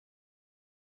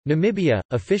Namibia,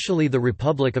 officially the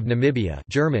Republic of Namibia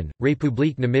German,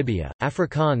 Republiek Namibia,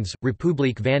 Afrikaans,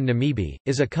 Republiek van Namibië,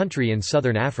 is a country in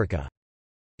southern Africa.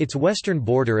 Its western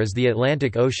border is the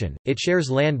Atlantic Ocean. It shares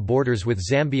land borders with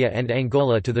Zambia and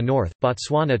Angola to the north,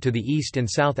 Botswana to the east and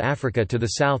South Africa to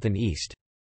the south and east.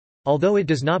 Although it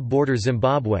does not border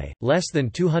Zimbabwe, less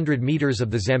than 200 meters of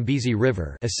the Zambezi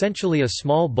River, essentially a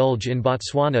small bulge in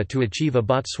Botswana to achieve a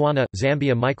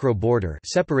Botswana-Zambia micro-border,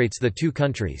 separates the two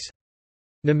countries.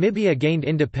 Namibia gained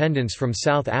independence from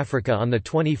South Africa on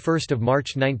 21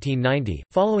 March 1990,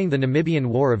 following the Namibian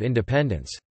War of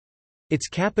Independence. Its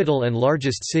capital and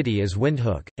largest city is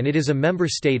Windhoek, and it is a member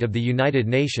state of the United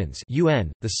Nations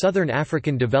 (UN), the Southern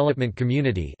African Development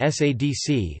Community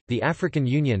 (SADC), the African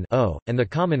Union (OAU), and the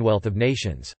Commonwealth of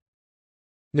Nations.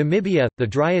 Namibia, the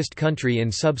driest country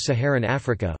in sub-Saharan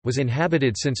Africa, was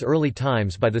inhabited since early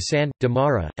times by the San,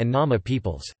 Damara, and Nama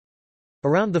peoples.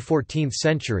 Around the 14th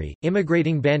century,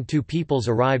 immigrating Bantu peoples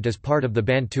arrived as part of the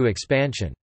Bantu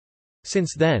expansion.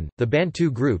 Since then, the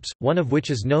Bantu groups, one of which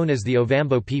is known as the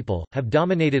Ovambo people, have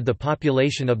dominated the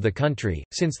population of the country.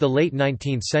 Since the late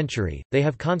 19th century, they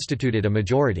have constituted a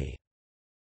majority.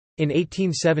 In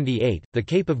 1878, the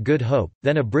Cape of Good Hope,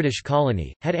 then a British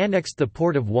colony, had annexed the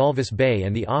port of Walvis Bay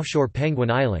and the offshore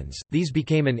Penguin Islands. These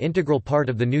became an integral part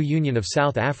of the new Union of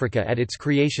South Africa at its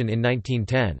creation in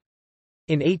 1910.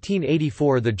 In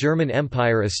 1884 the German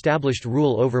Empire established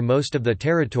rule over most of the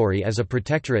territory as a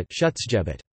protectorate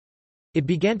Schutzgebiet. It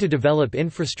began to develop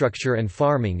infrastructure and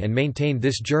farming and maintained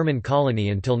this German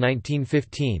colony until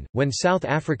 1915, when South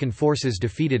African forces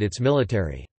defeated its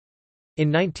military. In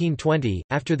 1920,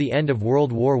 after the end of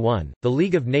World War I, the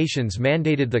League of Nations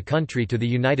mandated the country to the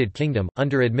United Kingdom,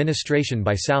 under administration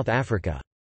by South Africa.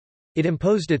 It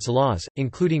imposed its laws,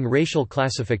 including racial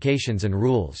classifications and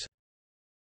rules.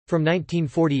 From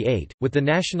 1948, with the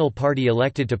National Party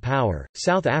elected to power,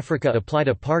 South Africa applied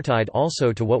apartheid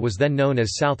also to what was then known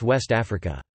as South-West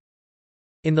Africa.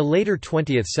 In the later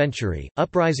 20th century,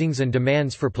 uprisings and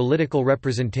demands for political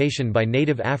representation by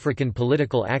native African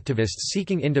political activists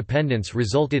seeking independence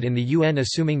resulted in the UN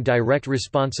assuming direct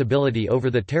responsibility over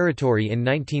the territory in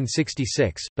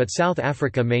 1966, but South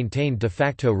Africa maintained de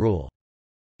facto rule.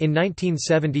 In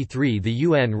 1973 the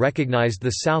UN recognized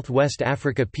the South-West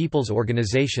Africa People's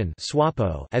Organization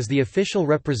 (SWAPO) as the official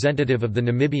representative of the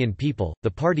Namibian people.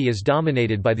 The party is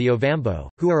dominated by the Ovambo,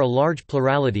 who are a large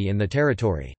plurality in the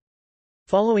territory.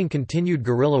 Following continued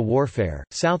guerrilla warfare,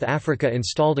 South Africa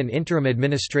installed an interim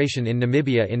administration in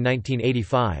Namibia in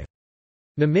 1985.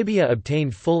 Namibia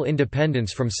obtained full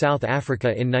independence from South Africa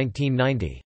in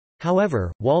 1990.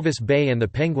 However, Walvis Bay and the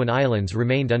Penguin Islands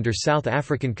remained under South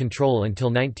African control until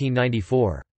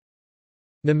 1994.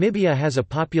 Namibia has a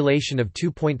population of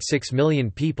 2.6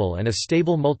 million people and a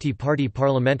stable multi-party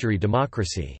parliamentary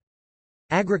democracy.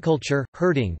 Agriculture,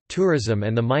 herding, tourism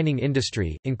and the mining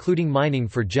industry, including mining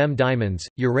for gem diamonds,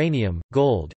 uranium,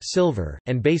 gold, silver,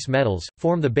 and base metals,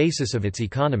 form the basis of its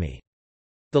economy.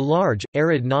 The large,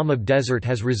 arid Namib Desert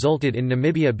has resulted in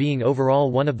Namibia being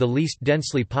overall one of the least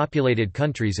densely populated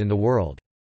countries in the world.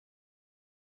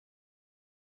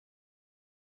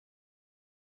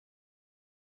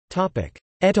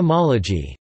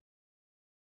 Etymology.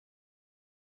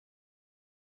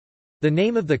 The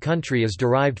name of the country is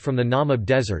derived from the Namib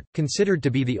Desert, considered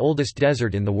to be the oldest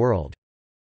desert in the world.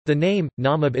 The name,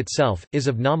 Namib itself, is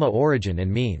of Nama origin and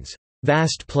means,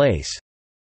 vast place.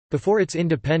 Before its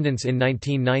independence in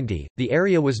 1990, the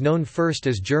area was known first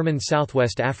as German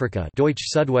Southwest Africa, Deutsch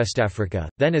Südwestafrika,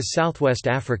 then as Southwest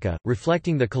Africa,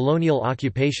 reflecting the colonial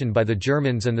occupation by the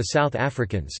Germans and the South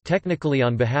Africans, technically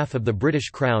on behalf of the British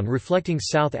Crown, reflecting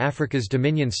South Africa's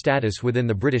dominion status within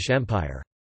the British Empire.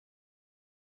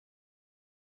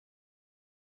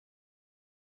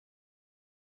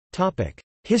 Topic: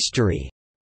 History.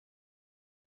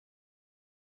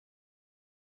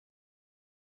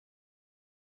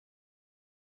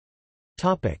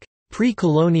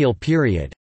 Pre-colonial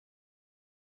period.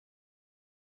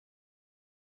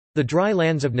 The dry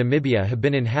lands of Namibia have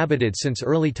been inhabited since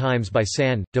early times by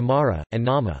San, Damara, and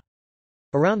Nama.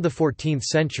 Around the 14th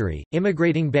century,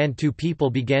 immigrating Bantu people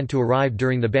began to arrive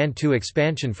during the Bantu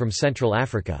expansion from Central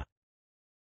Africa.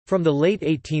 From the late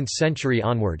 18th century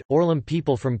onward, Orlam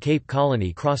people from Cape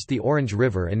Colony crossed the Orange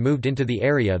River and moved into the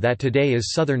area that today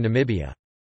is southern Namibia.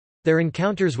 Their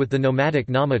encounters with the nomadic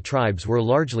Nama tribes were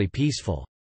largely peaceful.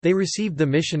 They received the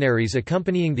missionaries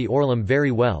accompanying the Orlam very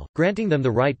well, granting them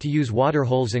the right to use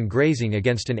waterholes and grazing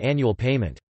against an annual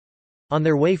payment. On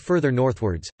their way further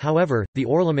northwards, however, the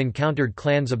Orlam encountered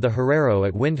clans of the Herero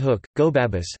at Windhoek,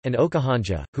 Gobabis, and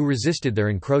Okahanja, who resisted their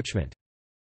encroachment.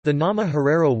 The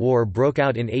Nama-Herero War broke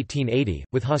out in 1880,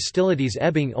 with hostilities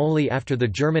ebbing only after the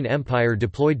German Empire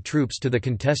deployed troops to the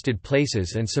contested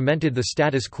places and cemented the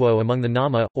status quo among the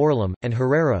Nama, Orlum, and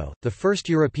Herero. The first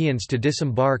Europeans to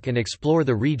disembark and explore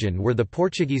the region were the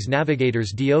Portuguese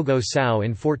navigators Diogo Sau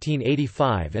in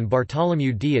 1485 and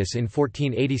Bartolomeu Dias in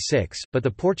 1486, but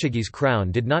the Portuguese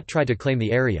crown did not try to claim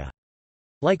the area.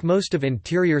 Like most of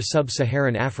interior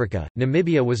sub-Saharan Africa,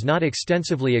 Namibia was not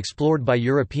extensively explored by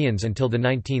Europeans until the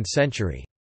 19th century.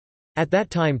 At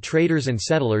that time traders and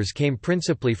settlers came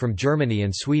principally from Germany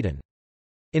and Sweden.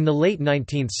 In the late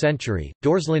 19th century,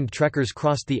 Doorsland trekkers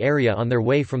crossed the area on their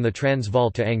way from the Transvaal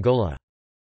to Angola.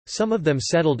 Some of them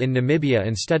settled in Namibia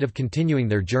instead of continuing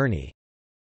their journey.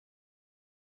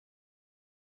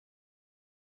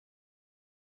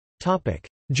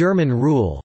 German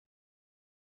rule.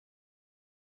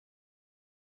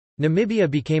 Namibia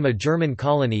became a German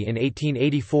colony in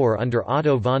 1884 under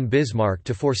Otto von Bismarck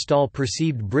to forestall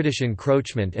perceived British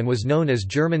encroachment and was known as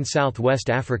German South-West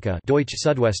Africa, Deutsche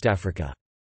Südwestafrika.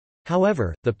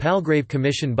 However, the Palgrave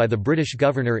Commission by the British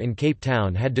governor in Cape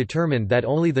Town had determined that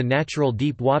only the natural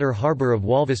deep-water harbour of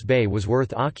Walvis Bay was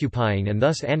worth occupying and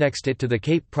thus annexed it to the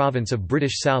Cape Province of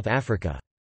British South Africa.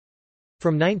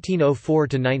 From 1904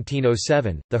 to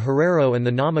 1907, the Herero and the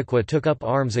Namaqua took up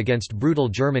arms against brutal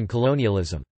German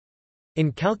colonialism.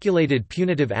 In calculated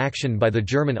punitive action by the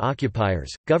German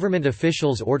occupiers, government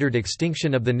officials ordered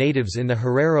extinction of the natives in the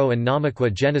Herero and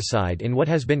Namaqua genocide in what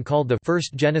has been called the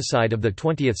first genocide of the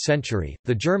 20th century.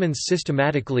 The Germans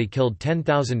systematically killed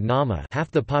 10,000 Nama, half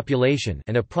the population,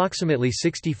 and approximately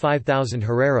 65,000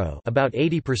 Herero, about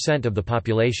 80% of the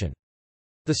population.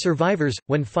 The survivors,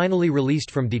 when finally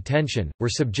released from detention, were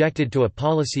subjected to a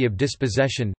policy of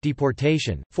dispossession,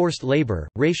 deportation, forced labor,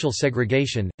 racial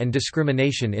segregation, and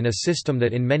discrimination in a system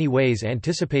that in many ways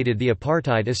anticipated the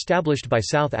apartheid established by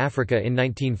South Africa in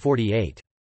 1948.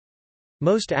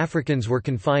 Most Africans were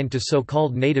confined to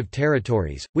so-called native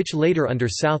territories, which later under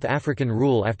South African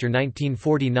rule after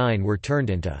 1949 were turned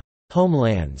into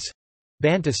homelands,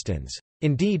 Bantustans.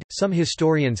 Indeed, some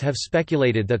historians have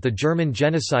speculated that the German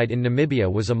genocide in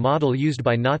Namibia was a model used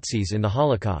by Nazis in the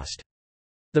Holocaust.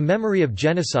 The memory of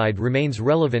genocide remains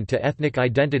relevant to ethnic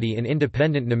identity in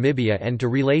independent Namibia and to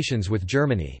relations with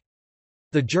Germany.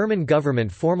 The German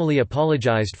government formally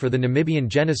apologized for the Namibian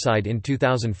genocide in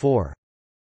 2004.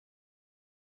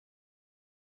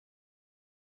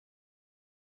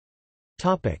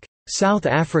 South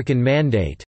African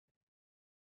Mandate.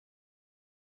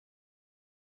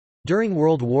 During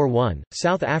World War I,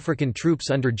 South African troops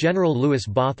under General Louis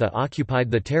Botha occupied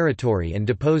the territory and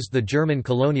deposed the German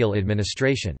colonial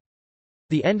administration.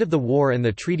 The end of the war and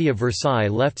the Treaty of Versailles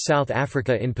left South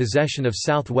Africa in possession of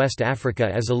South-West Africa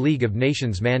as a League of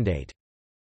Nations mandate.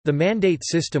 The mandate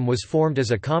system was formed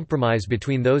as a compromise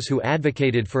between those who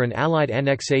advocated for an Allied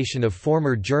annexation of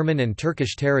former German and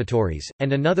Turkish territories,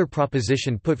 and another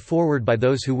proposition put forward by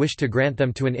those who wished to grant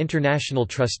them to an international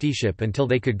trusteeship until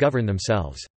they could govern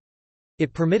themselves.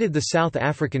 It permitted the South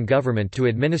African government to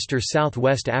administer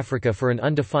South-West Africa for an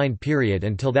undefined period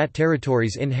until that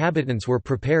territory's inhabitants were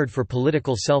prepared for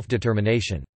political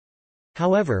self-determination.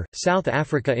 However, South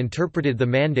Africa interpreted the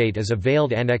mandate as a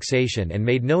veiled annexation and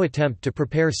made no attempt to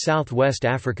prepare South-West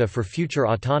Africa for future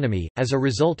autonomy. As a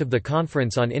result of the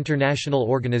Conference on International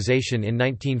Organization in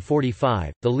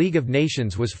 1945, the League of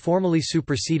Nations was formally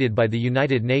superseded by the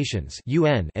United Nations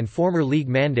 (UN) and former League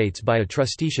mandates by a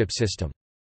trusteeship system.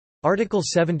 Article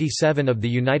 77 of the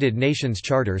United Nations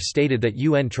Charter stated that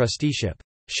UN trusteeship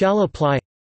shall apply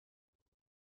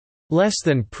less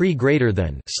than pre-greater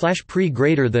than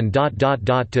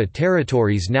to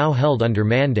territories now held under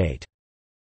mandate.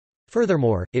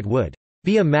 Furthermore, it would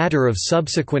be a matter of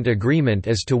subsequent agreement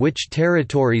as to which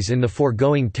territories in the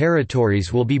foregoing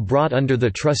territories will be brought under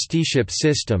the trusteeship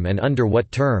system and under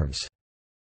what terms.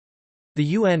 The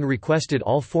UN requested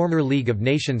all former League of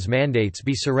Nations mandates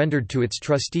be surrendered to its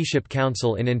Trusteeship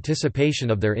Council in anticipation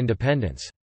of their independence.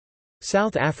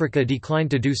 South Africa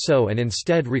declined to do so and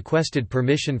instead requested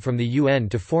permission from the UN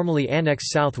to formally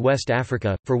annex South-West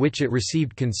Africa, for which it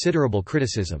received considerable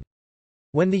criticism.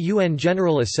 When the UN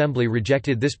General Assembly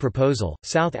rejected this proposal,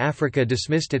 South Africa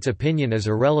dismissed its opinion as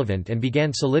irrelevant and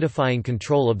began solidifying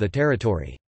control of the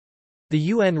territory.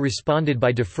 The UN responded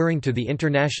by deferring to the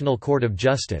International Court of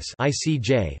Justice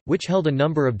 (ICJ), which held a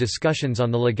number of discussions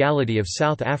on the legality of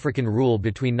South African rule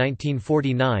between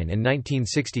 1949 and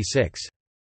 1966.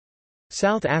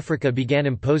 South Africa began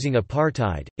imposing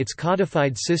apartheid, its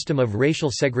codified system of racial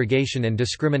segregation and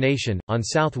discrimination, on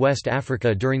South-West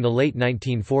Africa during the late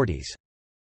 1940s.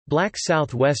 Black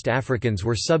South-West Africans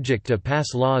were subject to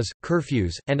pass laws,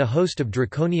 curfews, and a host of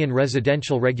draconian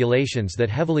residential regulations that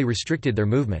heavily restricted their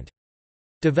movement.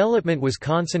 Development was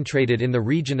concentrated in the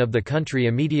region of the country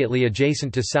immediately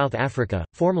adjacent to South Africa,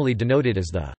 formerly denoted as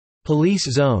the police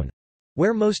zone,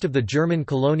 where most of the German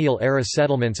colonial-era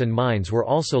settlements and mines were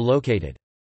also located.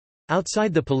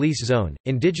 Outside the police zone,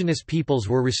 indigenous peoples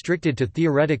were restricted to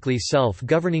theoretically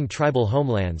self-governing tribal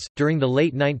homelands. During the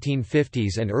late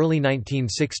 1950s and early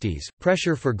 1960s,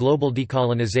 pressure for global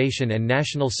decolonization and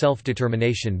national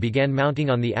self-determination began mounting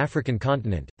on the African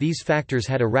continent. These factors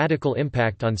had a radical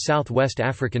impact on Southwest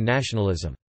African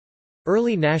nationalism.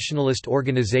 Early nationalist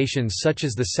organizations such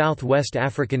as the Southwest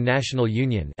African National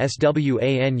Union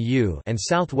 (SWANU) and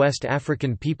Southwest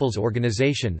African People's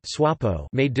Organization (SWAPO)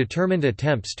 made determined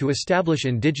attempts to establish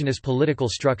indigenous political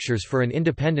structures for an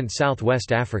independent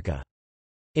Southwest Africa.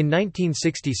 In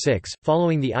 1966,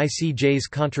 following the ICJ's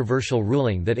controversial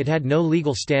ruling that it had no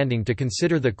legal standing to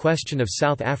consider the question of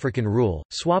South African rule,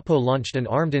 SWAPO launched an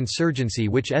armed insurgency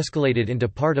which escalated into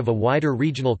part of a wider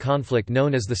regional conflict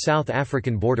known as the South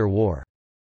African Border War.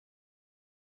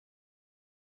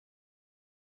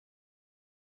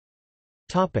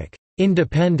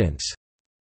 Independence.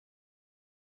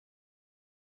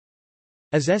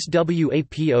 As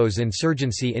SWAPO's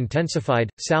insurgency intensified,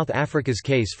 South Africa's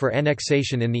case for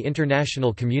annexation in the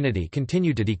international community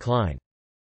continued to decline.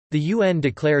 The UN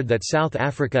declared that South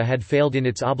Africa had failed in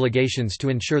its obligations to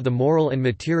ensure the moral and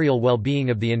material well-being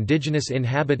of the indigenous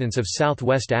inhabitants of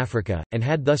Southwest Africa, and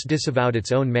had thus disavowed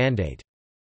its own mandate.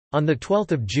 On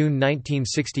 12 June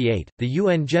 1968, the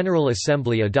UN General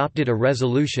Assembly adopted a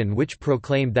resolution which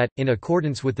proclaimed that, in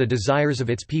accordance with the desires of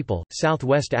its people,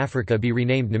 Southwest Africa be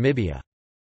renamed Namibia.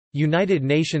 United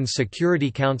Nations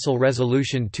Security Council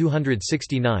Resolution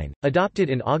 269, adopted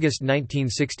in August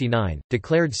 1969,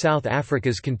 declared South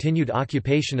Africa's continued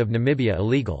occupation of Namibia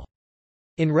illegal.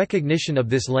 In recognition of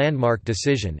this landmark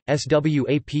decision,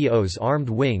 SWAPO's armed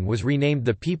wing was renamed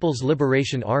the People's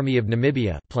Liberation Army of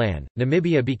Namibia (PLAN).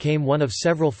 Namibia became one of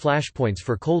several flashpoints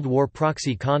for Cold War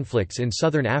proxy conflicts in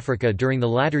southern Africa during the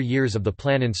latter years of the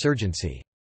PLAN insurgency.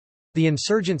 The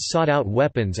insurgents sought out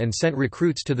weapons and sent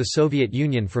recruits to the Soviet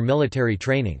Union for military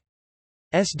training.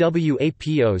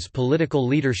 SWAPO's political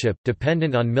leadership,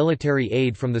 dependent on military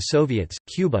aid from the Soviets,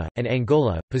 Cuba, and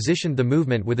Angola, positioned the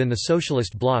movement within the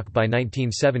socialist bloc by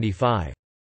 1975.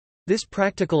 This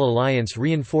practical alliance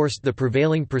reinforced the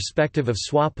prevailing perspective of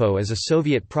SWAPO as a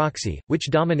Soviet proxy, which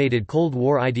dominated Cold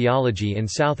War ideology in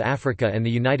South Africa and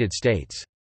the United States.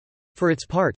 For its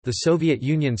part, the Soviet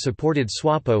Union supported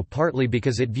SWAPO partly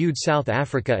because it viewed South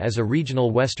Africa as a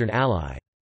regional Western ally.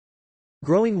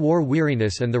 Growing war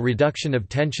weariness and the reduction of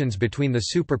tensions between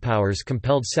the superpowers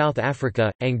compelled South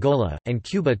Africa, Angola, and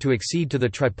Cuba to accede to the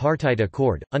Tripartite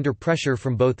Accord, under pressure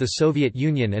from both the Soviet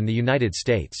Union and the United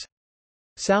States.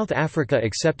 South Africa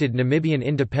accepted Namibian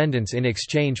independence in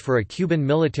exchange for a Cuban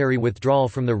military withdrawal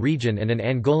from the region and an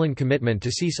Angolan commitment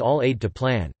to cease all aid to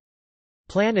PLAN.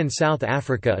 PLAN and South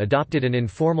Africa adopted an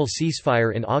informal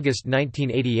ceasefire in August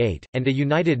 1988, and a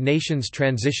United Nations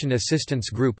Transition Assistance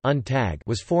Group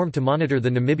was formed to monitor the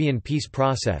Namibian peace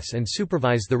process and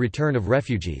supervise the return of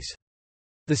refugees.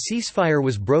 The ceasefire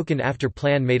was broken after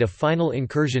PLAN made a final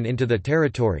incursion into the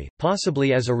territory,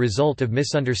 possibly as a result of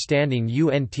misunderstanding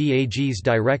UNTAG's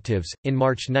directives, in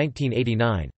March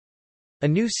 1989. A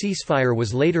new ceasefire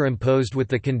was later imposed with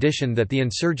the condition that the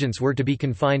insurgents were to be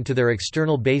confined to their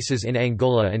external bases in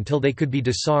Angola until they could be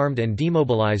disarmed and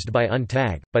demobilized by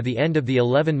UNTAG. By the end of the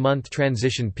 11-month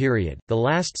transition period, the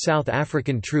last South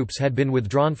African troops had been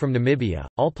withdrawn from Namibia,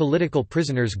 all political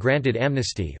prisoners granted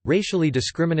amnesty, racially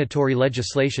discriminatory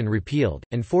legislation repealed,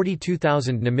 and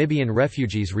 42,000 Namibian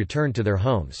refugees returned to their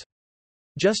homes.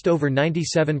 Just over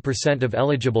 97% of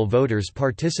eligible voters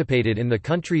participated in the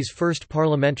country's first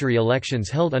parliamentary elections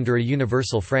held under a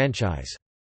universal franchise.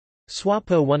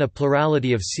 SWAPO won a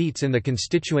plurality of seats in the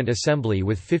Constituent Assembly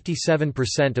with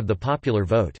 57% of the popular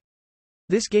vote.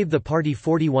 This gave the party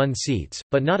 41 seats,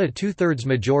 but not a two-thirds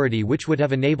majority which would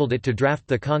have enabled it to draft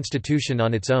the constitution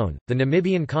on its own. The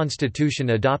Namibian constitution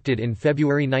adopted in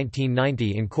February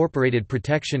 1990 incorporated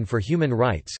protection for human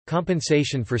rights,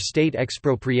 compensation for state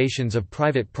expropriations of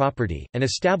private property, and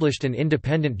established an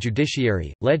independent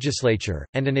judiciary, legislature,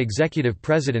 and an executive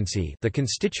presidency. The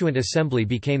Constituent Assembly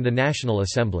became the National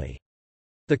Assembly.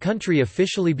 The country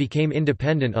officially became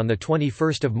independent on the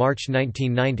 21st of March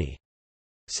 1990.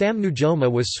 Sam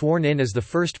Nujoma was sworn in as the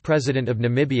first president of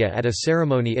Namibia at a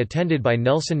ceremony attended by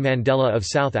Nelson Mandela of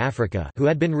South Africa, who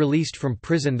had been released from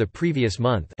prison the previous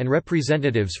month, and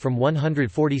representatives from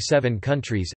 147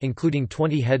 countries, including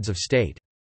 20 heads of state.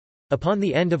 Upon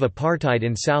the end of apartheid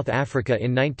in South Africa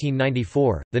in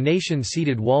 1994, the nation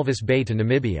ceded Walvis Bay to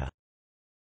Namibia.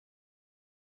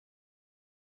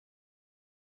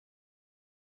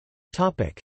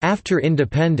 After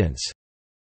independence.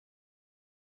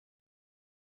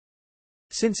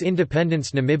 Since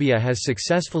independence, Namibia has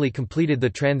successfully completed the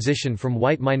transition from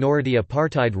white minority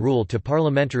apartheid rule to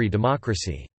parliamentary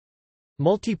democracy.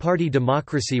 Multi-party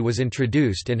democracy was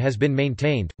introduced and has been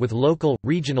maintained, with local,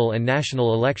 regional and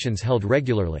national elections held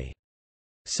regularly.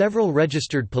 Several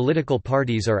registered political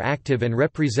parties are active and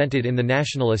represented in the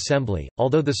National Assembly,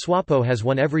 although the SWAPO has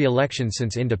won every election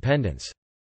since independence.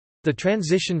 The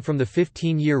transition from the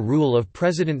 15-year rule of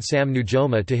President Sam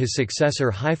Nujoma to his successor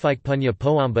Hifikepunye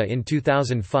Pohamba in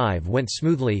 2005 went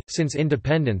smoothly. Since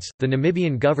independence, the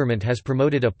Namibian government has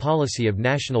promoted a policy of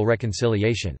national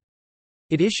reconciliation.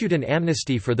 It issued an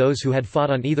amnesty for those who had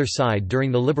fought on either side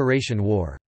during the Liberation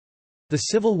War. The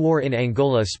civil war in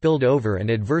Angola spilled over and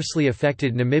adversely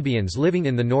affected Namibians living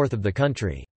in the north of the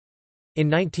country. In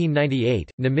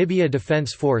 1998, Namibia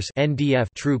Defence Force (NDF)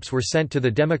 troops were sent to the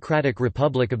Democratic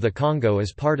Republic of the Congo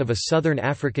as part of a Southern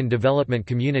African Development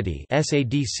Community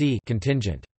 (SADC)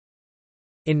 contingent.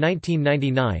 In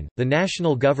 1999, the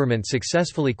national government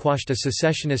successfully quashed a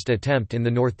secessionist attempt in the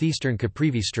northeastern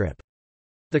Caprivi Strip.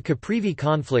 The Caprivi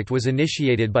conflict was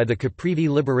initiated by the Caprivi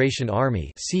Liberation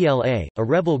Army (CLA), a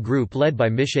rebel group led by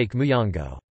Mishake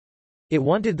Muyango. It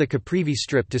wanted the Caprivi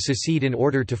Strip to secede in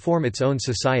order to form its own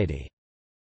society.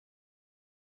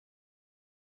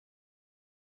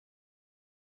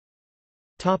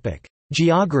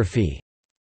 Geography.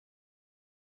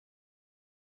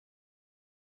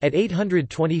 At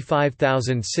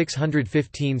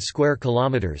 825,615 square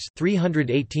kilometers,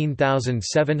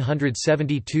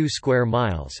 318,772 square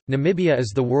miles, Namibia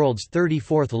is the world's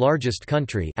 34th largest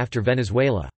country after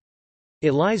Venezuela.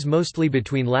 It lies mostly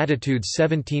between latitudes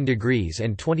 17 degrees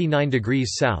and 29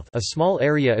 degrees south, a small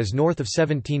area is north of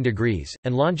 17 degrees,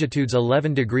 and longitudes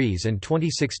 11 degrees and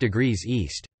 26 degrees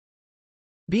east.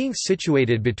 Being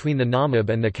situated between the Namib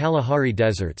and the Kalahari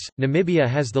deserts, Namibia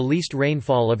has the least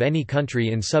rainfall of any country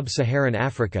in sub-Saharan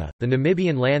Africa. The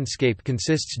Namibian landscape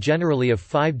consists generally of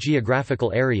 5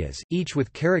 geographical areas, each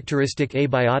with characteristic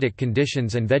abiotic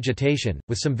conditions and vegetation,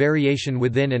 with some variation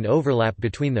within and overlap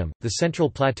between them: the Central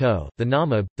Plateau, the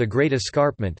Namib, the Great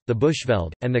Escarpment, the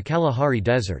Bushveld, and the Kalahari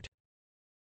Desert.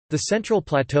 The Central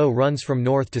Plateau runs from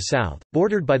north to south,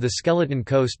 bordered by the Skeleton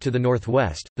Coast to the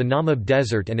northwest, the Namib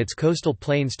Desert and its coastal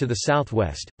plains to the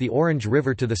southwest, the Orange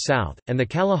River to the south, and the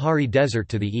Kalahari Desert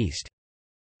to the east.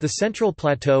 The Central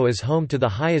Plateau is home to the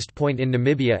highest point in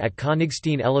Namibia at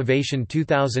Konigstein elevation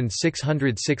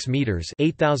 2,606 metres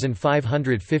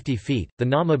 (8,550 feet). The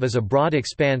Namib is a broad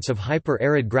expanse of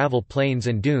hyper-arid gravel plains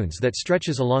and dunes that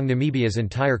stretches along Namibia's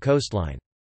entire coastline.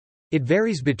 It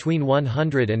varies between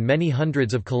 100 and many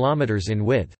hundreds of kilometers in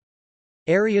width.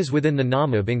 Areas within the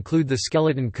Namib include the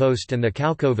Skeleton Coast and the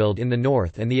Caucoveld in the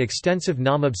north and the extensive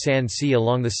Namib Sand Sea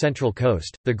along the central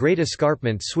coast. The Great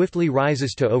Escarpment swiftly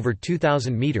rises to over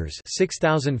 2,000 meters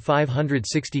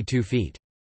 (6,562 feet).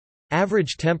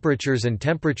 Average temperatures and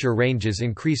temperature ranges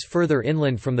increase further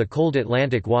inland from the cold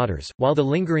Atlantic waters, while the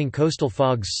lingering coastal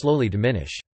fogs slowly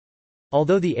diminish.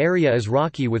 Although the area is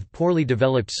rocky with poorly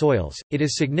developed soils, it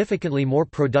is significantly more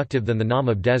productive than the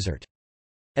Namib Desert.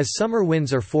 As summer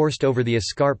winds are forced over the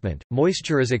escarpment,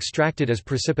 moisture is extracted as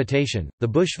precipitation. The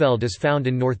Bushveld is found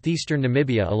in northeastern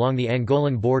Namibia along the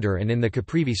Angolan border and in the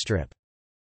Caprivi Strip.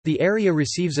 The area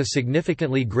receives a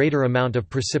significantly greater amount of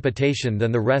precipitation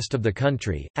than the rest of the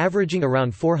country, averaging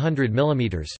around 400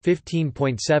 mm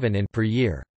 (15.7 in) per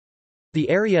year. The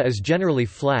area is generally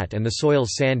flat and the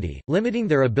soils sandy, limiting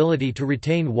their ability to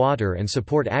retain water and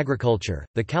support agriculture.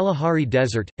 The Kalahari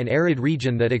Desert, an arid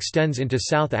region that extends into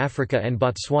South Africa and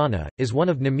Botswana, is one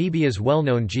of Namibia's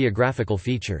well-known geographical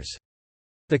features.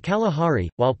 The Kalahari,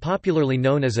 while popularly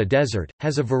known as a desert,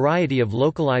 has a variety of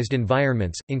localized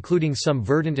environments, including some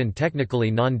verdant and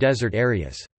technically non-desert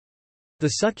areas.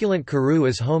 The succulent karoo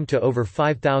is home to over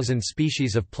 5,000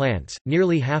 species of plants,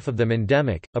 nearly half of them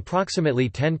endemic. Approximately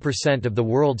 10% of the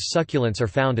world's succulents are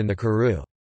found in the karoo.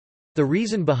 The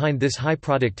reason behind this high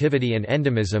productivity and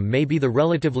endemism may be the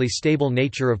relatively stable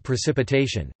nature of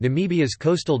precipitation. Namibia's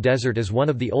coastal desert is one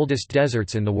of the oldest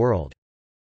deserts in the world.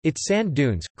 Its sand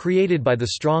dunes, created by the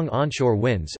strong onshore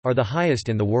winds, are the highest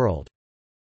in the world.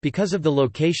 Because of the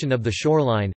location of the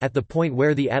shoreline, at the point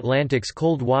where the Atlantic's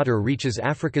cold water reaches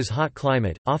Africa's hot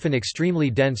climate, often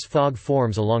extremely dense fog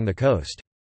forms along the coast.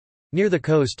 Near the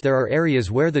coast there are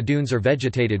areas where the dunes are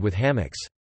vegetated with hammocks.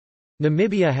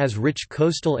 Namibia has rich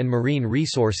coastal and marine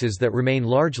resources that remain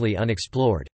largely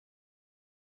unexplored.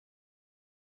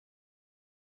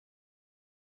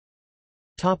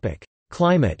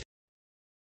 Climate.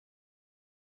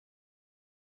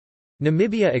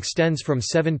 Namibia extends from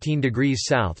 17 degrees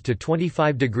south to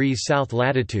 25 degrees south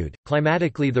latitude,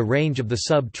 climatically the range of the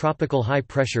sub-tropical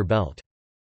high-pressure belt.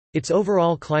 Its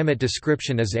overall climate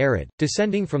description is arid,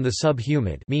 descending from the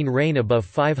sub-humid mean rain above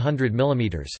 500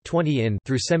 mm 20 in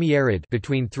through semi-arid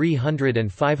between 300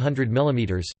 and 500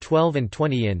 mm 12 and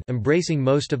 20 in, embracing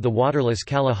most of the waterless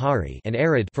Kalahari, and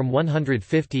arid from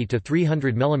 150 to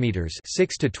 300 mm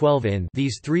 6 to 12 in.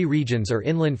 These three regions are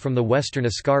inland from the western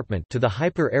escarpment to the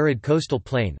hyper-arid coastal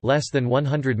plain, less than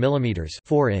 100 mm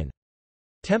 4 in.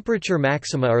 Temperature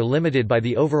maxima are limited by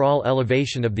the overall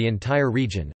elevation of the entire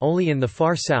region. Only in the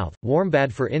far south,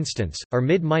 Warmbad for instance, are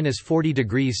mid-40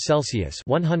 degrees Celsius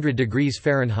 (100 degrees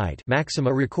Fahrenheit)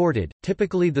 maxima recorded.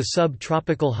 Typically the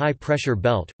sub-tropical high-pressure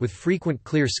belt, with frequent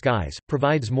clear skies,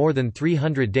 provides more than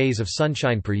 300 days of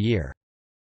sunshine per year.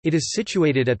 It is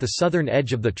situated at the southern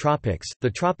edge of the tropics.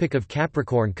 The Tropic of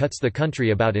Capricorn cuts the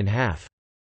country about in half.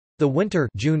 The winter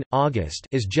June-August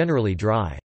is generally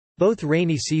dry. Both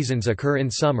rainy seasons occur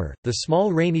in summer, the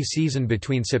small rainy season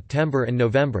between September and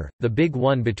November, the big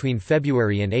one between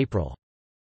February and April.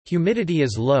 Humidity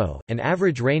is low, and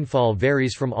average rainfall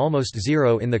varies from almost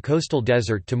zero in the coastal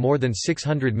desert to more than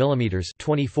 600 mm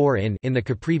 24 in the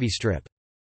Caprivi Strip.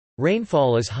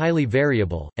 Rainfall is highly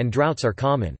variable, and droughts are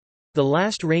common. The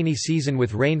last rainy season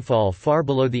with rainfall far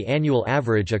below the annual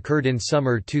average occurred in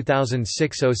summer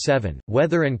 2006-07.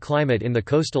 Weather and climate in the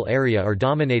coastal area are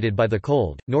dominated by the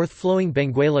cold, north-flowing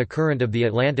Benguela Current of the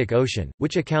Atlantic Ocean,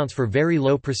 which accounts for very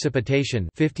low precipitation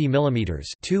 50 mm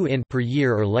 2 in per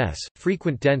year or less,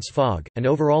 frequent dense fog, and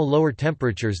overall lower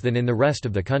temperatures than in the rest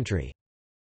of the country.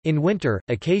 In winter,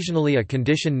 occasionally a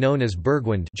condition known as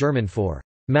Bergwind, German for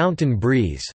mountain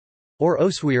breeze, or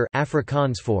Osweer,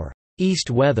 Afrikaans for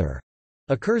east weather,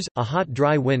 occurs, a hot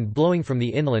dry wind blowing from the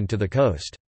inland to the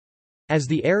coast. As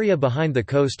the area behind the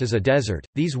coast is a desert,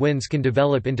 these winds can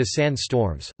develop into sand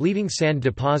storms, leaving sand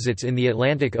deposits in the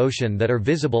Atlantic Ocean that are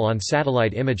visible on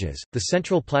satellite images. The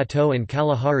Central Plateau and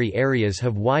Kalahari areas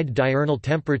have wide diurnal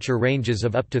temperature ranges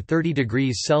of up to 30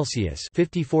 degrees Celsius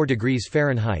 (54 degrees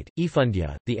Fahrenheit).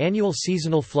 Ifundia, the annual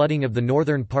seasonal flooding of the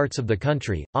northern parts of the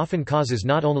country, often causes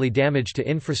not only damage to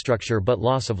infrastructure but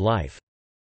loss of life.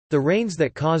 The rains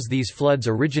that cause these floods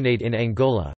originate in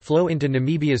Angola, flow into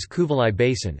Namibia's Kuvalai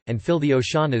Basin, and fill the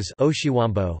Oshanas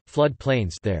flood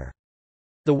plains there.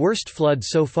 The worst flood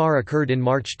so far occurred in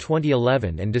March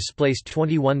 2011 and displaced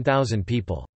 21,000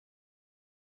 people.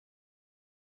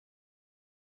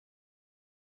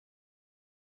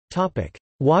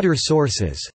 Water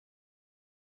sources.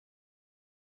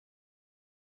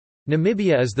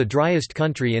 Namibia is the driest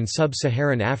country in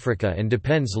sub-Saharan Africa and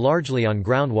depends largely on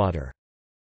groundwater.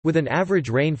 With an average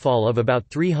rainfall of about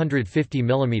 350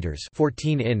 mm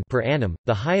 14 in per annum,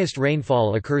 the highest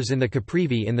rainfall occurs in the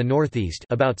Caprivi in the northeast,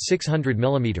 about 600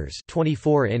 mm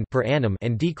 24 in per annum,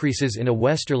 and decreases in a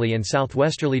westerly and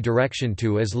southwesterly direction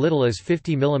to as little as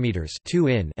 50 mm 2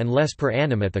 in and less per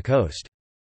annum at the coast.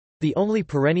 The only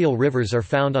perennial rivers are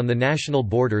found on the national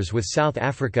borders with South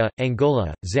Africa,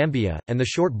 Angola, Zambia, and the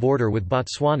short border with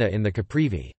Botswana in the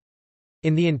Caprivi.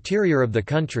 In the interior of the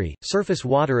country, surface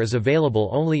water is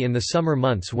available only in the summer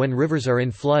months when rivers are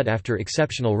in flood after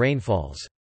exceptional rainfalls.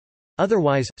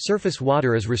 Otherwise, surface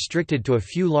water is restricted to a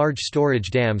few large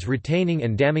storage dams retaining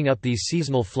and damming up these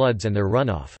seasonal floods and their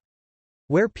runoff.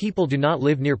 Where people do not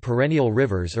live near perennial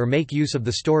rivers or make use of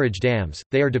the storage dams,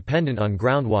 they are dependent on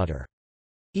groundwater.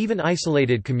 Even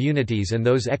isolated communities and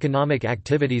those economic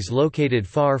activities located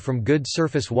far from good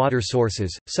surface water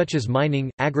sources, such as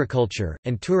mining, agriculture,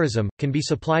 and tourism, can be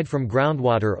supplied from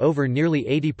groundwater over nearly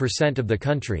 80% of the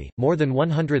country. More than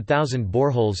 100,000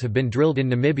 boreholes have been drilled in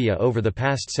Namibia over the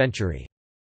past century.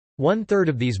 1/3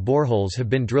 of these boreholes have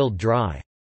been drilled dry.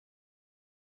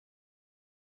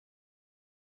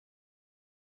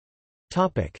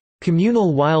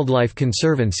 Communal wildlife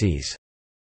conservancies.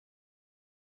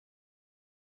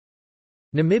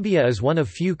 Namibia is one of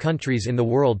few countries in the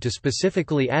world to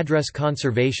specifically address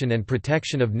conservation and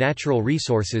protection of natural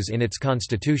resources in its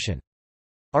constitution.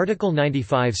 Article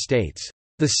 95 states,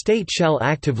 "The state shall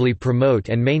actively promote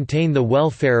and maintain the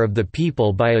welfare of the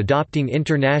people by adopting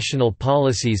international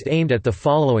policies aimed at the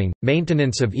following: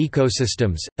 maintenance of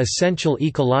ecosystems, essential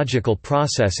ecological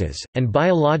processes, and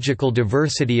biological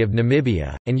diversity of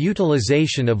Namibia, and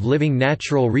utilization of living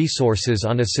natural resources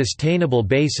on a sustainable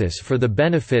basis for the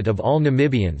benefit of all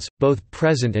Namibians, both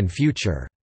present and future."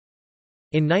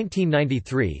 In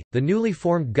 1993, the newly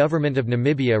formed Government of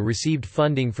Namibia received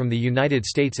funding from the United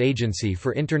States Agency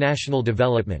for International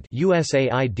Development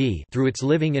 (USAID) through its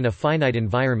Living in a Finite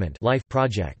Environment (LIFE)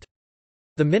 project.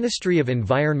 The Ministry of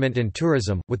Environment and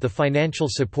Tourism, with the financial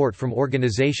support from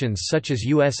organizations such as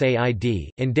USAID,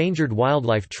 Endangered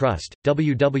Wildlife Trust,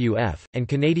 WWF, and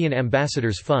Canadian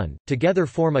Ambassadors Fund, together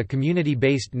form a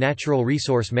community-based natural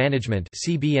resource management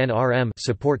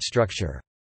support structure.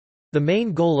 The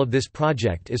main goal of this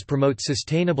project is promote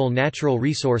sustainable natural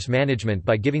resource management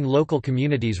by giving local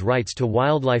communities rights to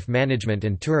wildlife management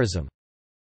and tourism.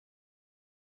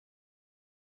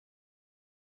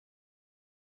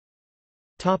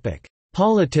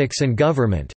 Politics and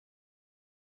government.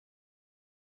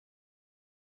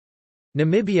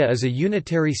 Namibia is a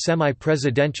unitary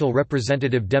semi-presidential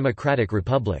representative democratic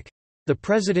republic. The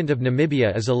President of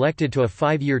Namibia is elected to a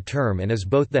 5-year term and is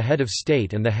both the head of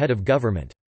state and the head of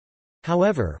government.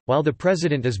 However, while the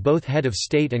President is both head of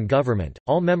state and government,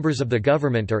 all members of the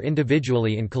government are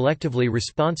individually and collectively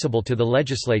responsible to the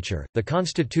legislature. The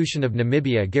Constitution of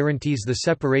Namibia guarantees the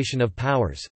separation of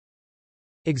powers.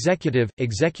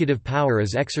 Executive power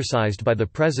is exercised by the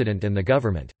President and the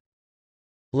government.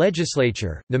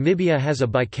 Legislature. Namibia has a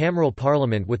bicameral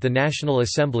parliament with the National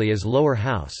Assembly as lower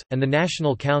house, and the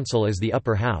National Council as the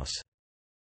upper house.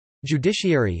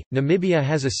 Judiciary. Namibia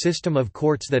has a system of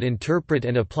courts that interpret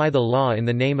and apply the law in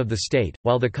the name of the state.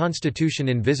 While the constitution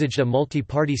envisaged a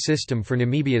multi-party system for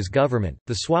Namibia's government,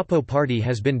 the SWAPO party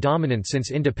has been dominant since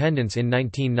independence in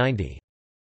 1990.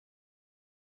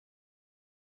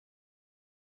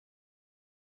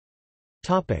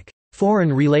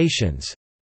 Foreign relations.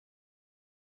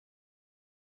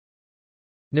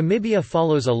 Namibia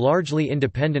follows a largely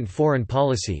independent foreign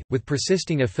policy, with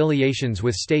persisting affiliations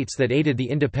with states that aided the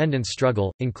independence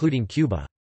struggle, including Cuba.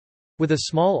 With a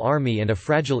small army and a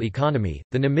fragile economy,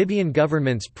 the Namibian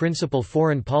government's principal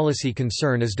foreign policy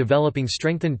concern is developing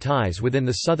strengthened ties within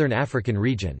the Southern African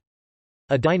region.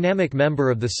 A dynamic member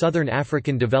of the Southern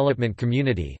African Development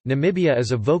Community, Namibia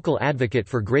is a vocal advocate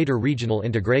for greater regional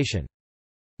integration.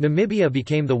 Namibia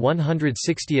became the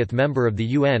 160th member of the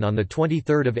UN on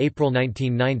 23 April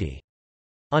 1990.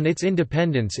 On its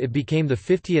independence it became the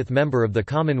 50th member of the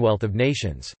Commonwealth of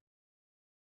Nations.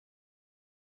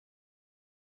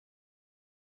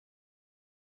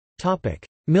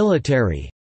 Military.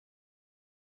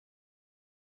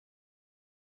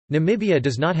 Namibia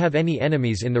does not have any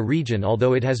enemies in the region,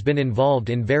 although it has been involved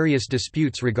in various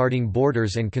disputes regarding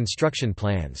borders and construction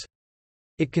plans.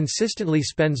 It consistently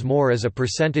spends more as a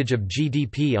percentage of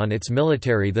GDP on its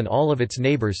military than all of its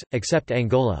neighbors, except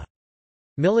Angola.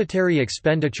 Military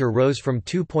expenditure rose from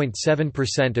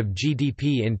 2.7% of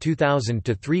GDP in 2000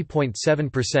 to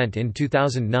 3.7% in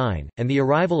 2009, and the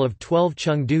arrival of 12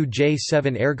 Chengdu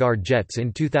J-7 airguard jets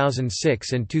in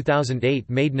 2006 and 2008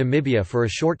 made Namibia for a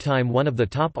short time one of the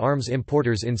top arms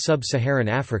importers in sub-Saharan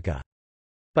Africa.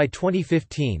 By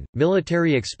 2015,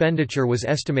 military expenditure was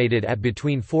estimated at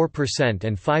between 4%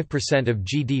 and 5% of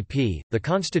GDP. The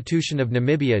Constitution of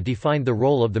Namibia defined the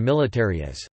role of the military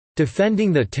as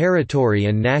defending the territory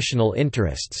and national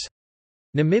interests.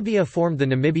 Namibia formed the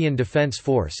Namibian Defence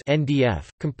Force (NDF),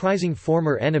 comprising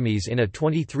former enemies in a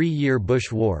 23-year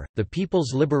Bush War, the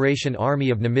People's Liberation Army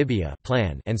of Namibia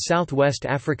 (PLAN) and Southwest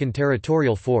African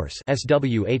Territorial Force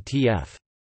 (SWATF).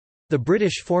 The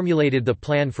British formulated the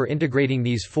plan for integrating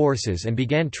these forces and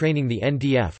began training the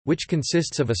NDF, which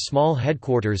consists of a small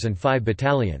headquarters and 5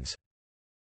 battalions.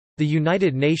 The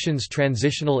United Nations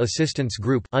Transitional Assistance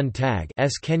Group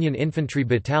UNTAG's Kenyan Infantry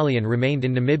Battalion remained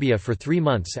in Namibia for 3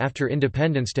 months after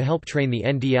independence to help train the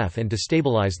NDF and to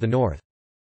stabilize the north.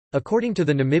 According to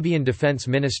the Namibian Defence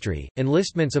Ministry,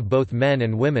 enlistments of both men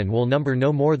and women will number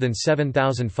no more than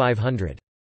 7,500.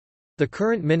 The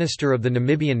current minister of the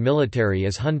Namibian military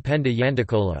is Hunpenda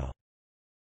Yandikolo.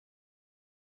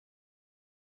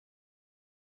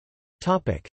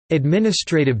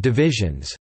 Administrative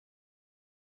divisions.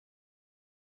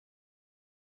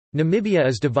 Namibia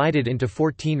is divided into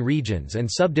 14 regions and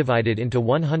subdivided into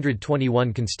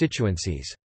 121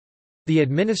 constituencies. The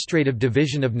administrative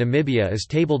division of Namibia is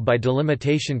tabled by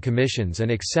delimitation commissions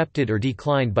and accepted or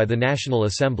declined by the National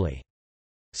Assembly.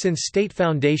 Since State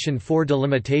Foundation 4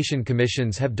 delimitation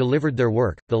commissions have delivered their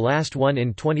work, the last one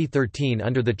in 2013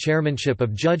 under the chairmanship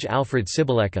of Judge Alfred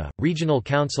Sibaleka, regional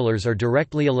councillors are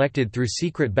directly elected through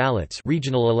secret ballots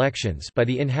regional elections by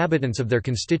the inhabitants of their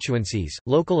constituencies.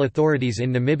 Local authorities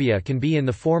in Namibia can be in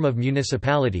the form of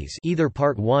municipalities, either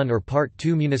Part 1 or Part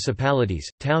 2 municipalities,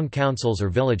 town councils or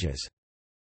villages.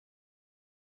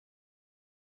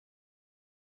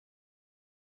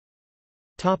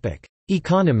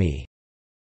 Economy.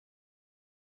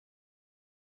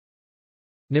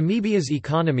 Namibia's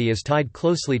economy is tied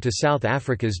closely to South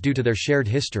Africa's due to their shared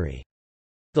history.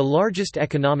 The largest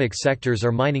economic sectors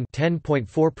are mining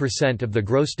 10.4% of the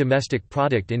gross domestic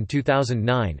product in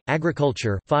 2009,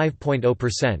 agriculture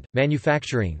 5.0%,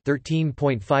 manufacturing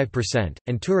 13.5%,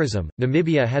 and tourism.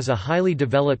 Namibia has a highly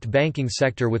developed banking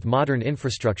sector with modern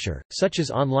infrastructure, such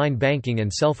as online banking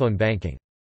and cellphone banking.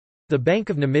 The Bank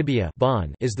of Namibia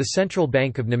is the central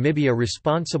bank of Namibia,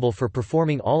 responsible for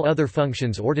performing all other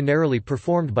functions ordinarily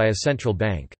performed by a central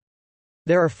bank.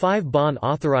 There are 5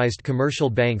 bond-authorized commercial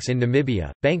banks in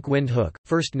Namibia: Bank Windhoek,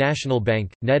 First National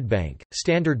Bank, Nedbank,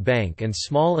 Standard Bank and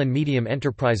Small and Medium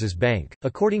Enterprises Bank.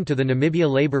 According to the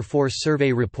Namibia Labour Force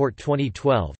Survey Report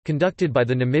 2012, conducted by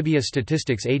the Namibia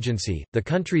Statistics Agency, the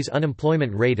country's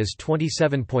unemployment rate is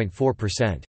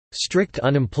 27.4%. Strict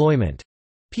unemployment,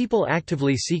 people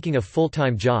actively seeking a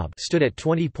full-time job, stood at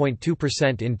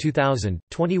 20.2% in 2000,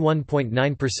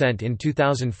 21.9% in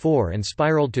 2004 and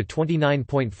spiraled to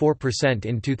 29.4%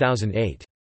 in 2008.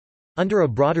 Under a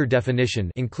broader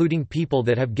definition, including people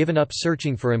that have given up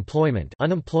searching for employment,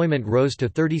 unemployment rose to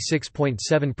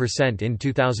 36.7% in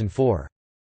 2004.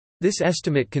 This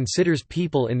estimate considers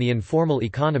people in the informal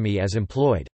economy as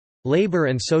employed. Labour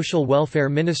and Social Welfare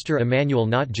Minister Emmanuel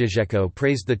Notjijeko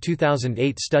praised the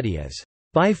 2008 study as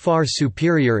by far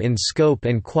superior in scope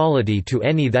and quality to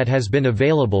any that has been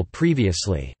available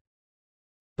previously.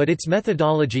 But its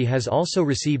methodology has also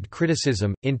received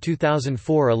criticism. In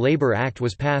 2004, a Labor Act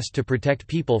was passed to protect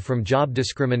people from job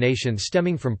discrimination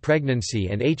stemming from pregnancy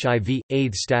and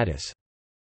HIV/AIDS status.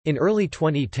 In early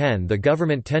 2010, the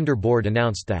Government Tender Board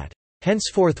announced that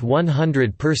henceforth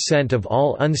 100% of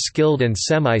all unskilled and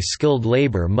semi-skilled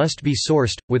labor must be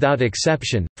sourced, without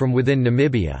exception, from within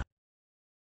Namibia.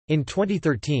 In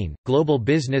 2013, global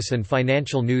business and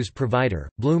financial news provider,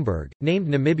 Bloomberg, named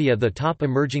Namibia the top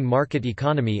emerging market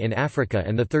economy in Africa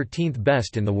and the 13th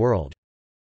best in the world.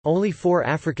 Only 4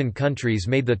 African countries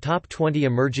made the top 20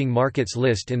 emerging markets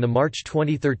list in the March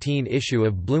 2013 issue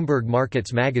of Bloomberg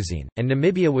Markets magazine, and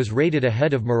Namibia was rated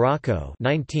ahead of Morocco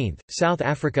 19th, South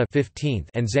Africa 15th,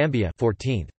 and Zambia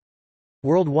 14th.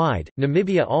 Worldwide,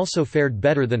 Namibia also fared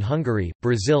better than Hungary,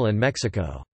 Brazil and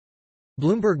Mexico.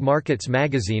 Bloomberg Markets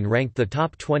magazine ranked the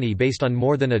top 20 based on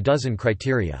more than a dozen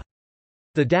criteria.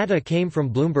 The data came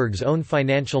from Bloomberg's own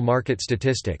financial market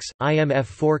statistics, IMF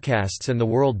forecasts and the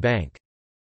World Bank.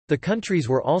 The countries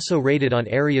were also rated on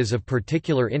areas of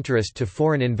particular interest to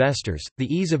foreign investors,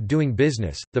 the ease of doing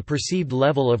business, the perceived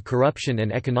level of corruption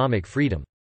and economic freedom.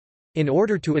 In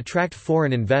order to attract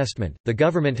foreign investment, the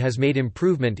government has made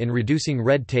improvement in reducing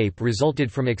red tape resulted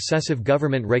from excessive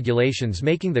government regulations,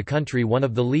 making the country one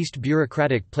of the least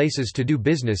bureaucratic places to do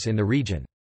business in the region.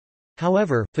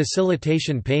 However,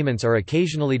 facilitation payments are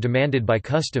occasionally demanded by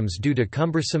customs due to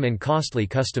cumbersome and costly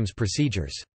customs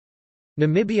procedures.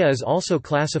 Namibia is also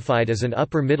classified as an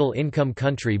upper-middle income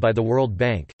country by the World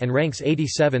Bank, and ranks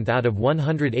 87th out of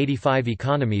 185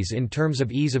 economies in terms of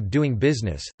ease of doing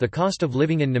business. The cost of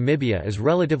living in Namibia is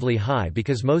relatively high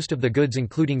because most of the goods,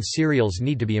 including cereals,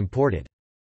 need to be imported.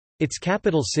 Its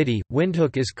capital city,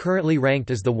 Windhoek, is currently ranked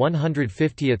as the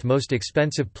 150th most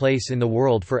expensive place in the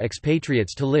world for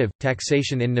expatriates to live.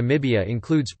 Taxation in Namibia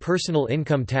includes personal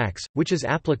income tax, which is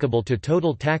applicable to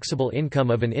total taxable income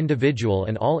of an individual,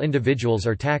 and all individuals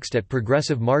are taxed at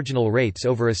progressive marginal rates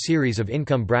over a series of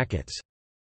income brackets.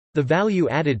 The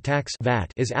value-added tax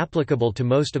 (VAT) is applicable to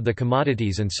most of the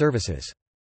commodities and services.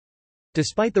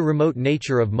 Despite the remote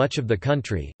nature of much of the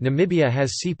country, Namibia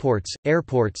has seaports,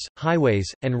 airports, highways,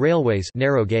 and railways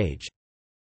narrow gauge.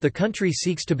 The country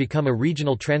seeks to become a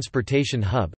regional transportation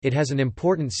hub. It has an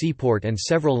important seaport and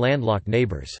several landlocked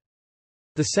neighbors.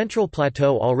 The Central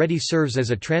Plateau already serves as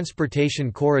a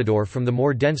transportation corridor from the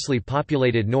more densely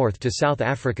populated north to South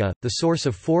Africa, the source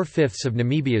of 4/5 of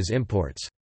Namibia's imports.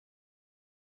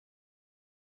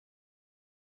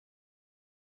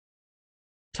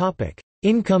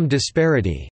 Income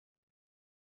disparity.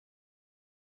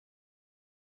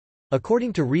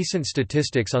 According to recent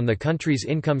statistics on the country's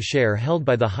income share held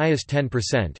by the highest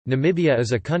 10%, Namibia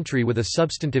is a country with a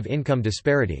substantive income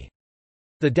disparity.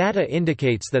 The data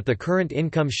indicates that the current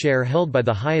income share held by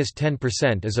the highest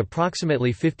 10% is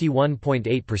approximately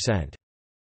 51.8%.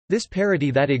 This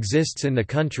parity that exists in the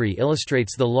country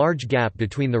illustrates the large gap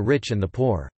between the rich and the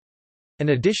poor. An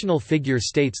additional figure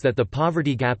states that the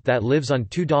poverty gap that lives on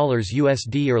 $2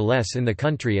 USD or less in the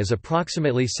country is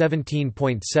approximately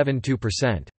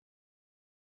 17.72%.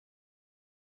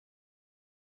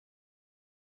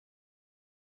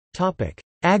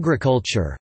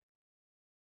 Agriculture.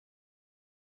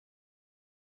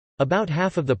 About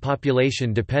half of the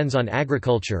population depends on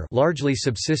agriculture, largely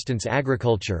subsistence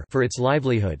agriculture, for its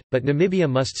livelihood, but Namibia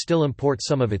must still import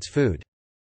some of its food.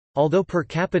 Although per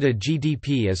capita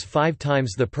GDP is 5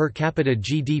 times the per capita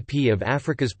GDP of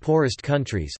Africa's poorest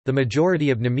countries, the majority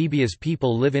of Namibia's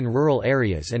people live in rural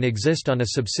areas and exist on a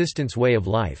subsistence way of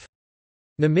life.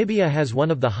 Namibia has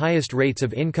one of the highest rates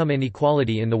of income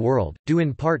inequality in the world, due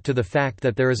in part to the fact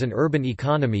that there is an urban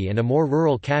economy and a more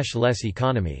rural cash-less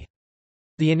economy.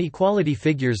 The inequality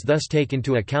figures thus take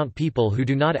into account people who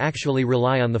do not actually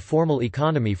rely on the formal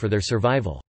economy for their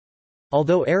survival.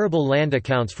 Although arable land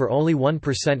accounts for only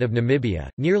 1% of Namibia,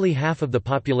 nearly half of the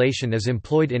population is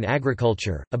employed in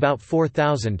agriculture. About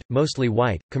 4,000, mostly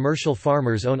white, commercial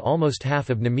farmers own almost half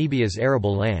of Namibia's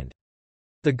arable land.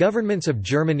 The governments of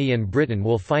Germany and Britain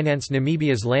will finance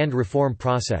Namibia's land reform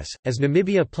process, as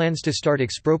Namibia plans to start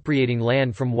expropriating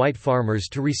land from white farmers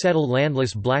to resettle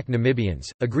landless black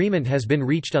Namibians. Agreement has been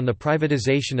reached on the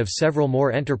privatization of several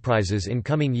more enterprises in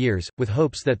coming years, with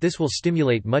hopes that this will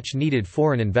stimulate much-needed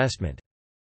foreign investment.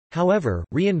 However,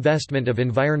 reinvestment of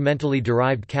environmentally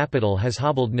derived capital has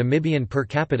hobbled Namibian per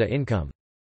capita income.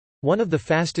 One of the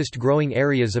fastest growing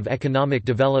areas of economic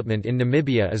development in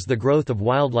Namibia is the growth of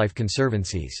wildlife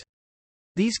conservancies.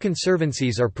 These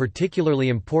conservancies are particularly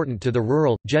important to the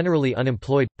rural, generally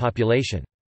unemployed, population.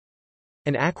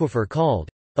 An aquifer called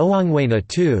Oangwena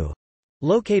II,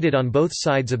 located on both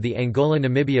sides of the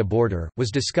Angola-Namibia border, was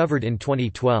discovered in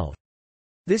 2012.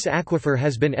 This aquifer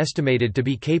has been estimated to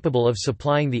be capable of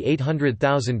supplying the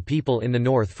 800,000 people in the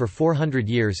north for 400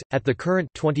 years, at the current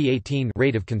 2018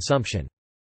 rate of consumption.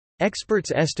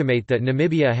 Experts estimate that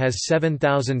Namibia has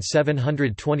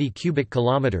 7,720 cubic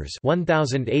kilometers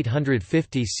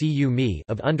 (1,850 cu-mi)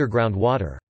 of underground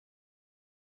water.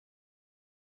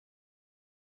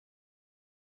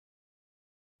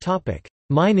 Topic: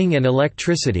 Mining and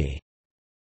electricity.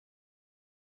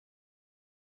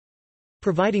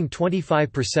 Providing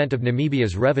 25% of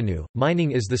Namibia's revenue,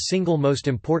 mining is the single most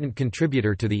important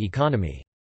contributor to the economy.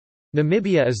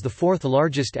 Namibia is the fourth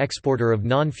largest exporter of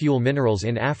non-fuel minerals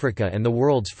in Africa and the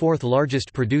world's fourth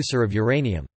largest producer of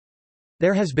uranium.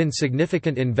 There has been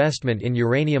significant investment in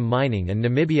uranium mining and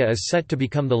Namibia is set to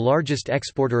become the largest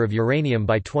exporter of uranium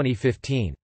by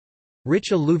 2015.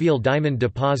 Rich alluvial diamond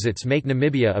deposits make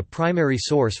Namibia a primary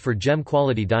source for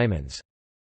gem-quality diamonds.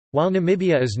 While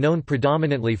Namibia is known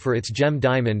predominantly for its gem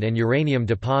diamond and uranium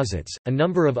deposits, a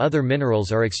number of other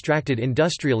minerals are extracted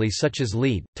industrially such as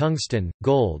lead, tungsten,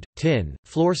 gold, tin,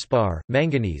 fluorspar,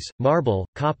 manganese, marble,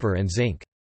 copper and zinc.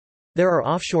 There are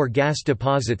offshore gas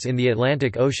deposits in the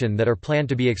Atlantic Ocean that are planned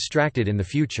to be extracted in the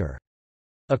future.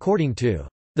 According to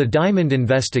The Diamond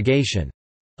Investigation,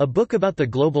 a book about the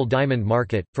global diamond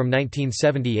market, from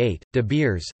 1978, De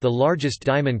Beers, the largest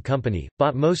diamond company,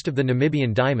 bought most of the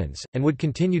Namibian diamonds, and would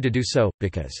continue to do so,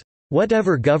 because,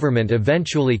 "Whatever government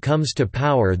eventually comes to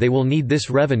power they will need this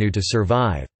revenue to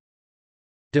survive."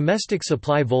 Domestic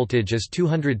supply voltage is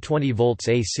 220 volts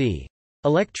AC.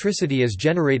 Electricity is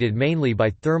generated mainly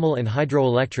by thermal and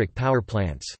hydroelectric power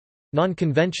plants.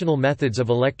 Non-conventional methods of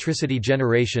electricity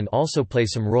generation also play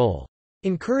some role.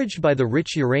 Encouraged by the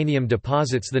rich uranium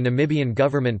deposits, the Namibian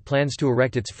government plans to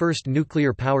erect its first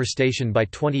nuclear power station by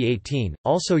 2018.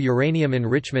 Also, uranium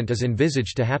enrichment is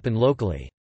envisaged to happen locally.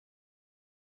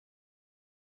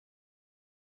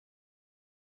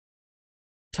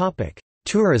 Topic: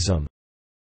 Tourism.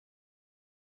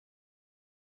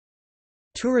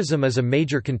 Tourism is a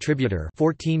major contributor,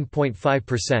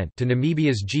 14.5% to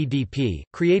Namibia's GDP,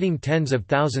 creating tens of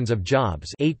thousands of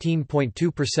jobs,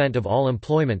 18.2% of all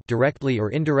employment directly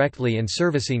or indirectly, and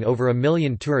servicing over 1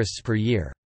 million tourists per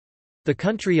year. The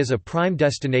country is a prime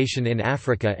destination in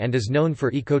Africa and is known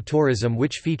for ecotourism,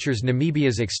 which features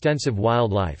Namibia's extensive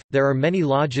wildlife. There are many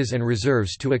lodges and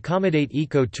reserves to accommodate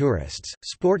eco-tourists.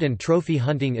 Sport and trophy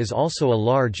hunting is also a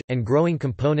large and growing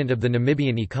component of the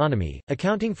Namibian economy,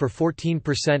 accounting for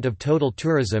 14% of total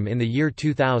tourism in the year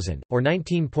 2000, or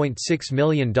 $19.6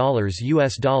 million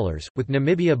US, with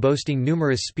Namibia boasting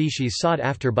numerous species sought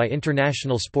after by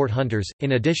international sport hunters.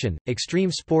 In addition, extreme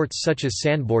sports such as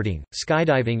sandboarding,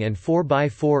 skydiving and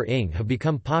 4x4ing have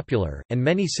become popular, and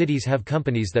many cities have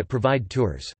companies that provide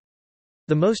tours.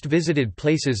 The most visited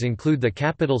places include the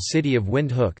capital city of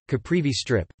Windhoek, Caprivi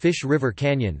Strip, Fish River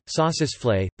Canyon,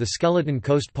 Sossusvlei, the Skeleton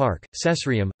Coast Park,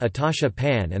 Cesarium, Atasha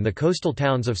Pan, and the coastal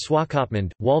towns of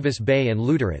Swakopmund, Walvis Bay, and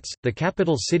Luderitz. The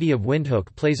capital city of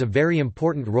Windhoek plays a very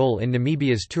important role in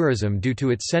Namibia's tourism due to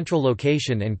its central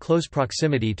location and close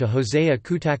proximity to Hosea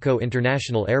Kutako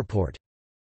International Airport.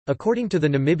 According to the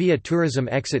Namibia Tourism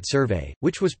Exit Survey,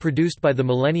 which was produced by the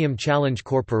Millennium Challenge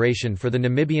Corporation for the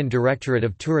Namibian Directorate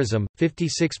of Tourism,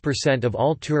 56% of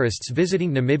all tourists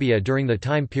visiting Namibia during the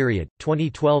time period,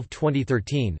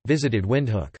 2012-2013, visited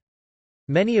Windhoek.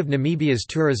 Many of Namibia's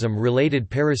tourism-related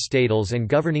parastatals and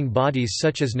governing bodies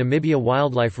such as Namibia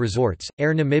Wildlife Resorts,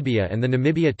 Air Namibia and the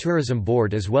Namibia Tourism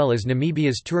Board as well as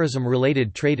Namibia's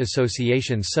tourism-related trade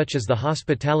associations such as the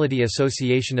Hospitality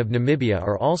Association of Namibia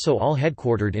are also all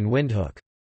headquartered in Windhoek.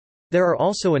 There are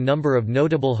also a number of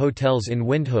notable hotels in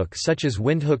Windhoek such as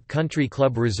Windhoek Country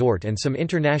Club Resort, and some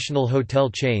international hotel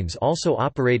chains also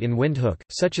operate in Windhoek,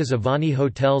 such as Avani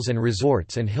Hotels and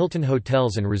Resorts and Hilton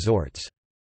Hotels and Resorts.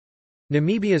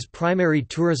 Namibia's primary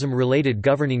tourism-related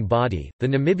governing body, the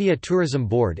Namibia Tourism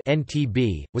Board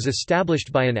 (NTB), was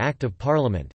established by an Act of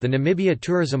Parliament, the Namibia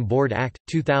Tourism Board Act,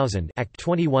 2000 Act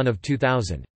 21 of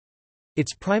 2000.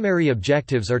 Its primary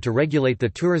objectives are to regulate the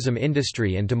tourism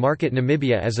industry and to market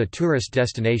Namibia as a tourist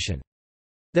destination.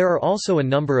 There are also a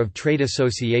number of trade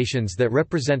associations that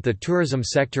represent the tourism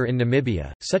sector in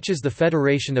Namibia, such as the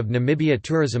Federation of Namibia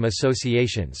Tourism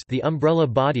Associations, the umbrella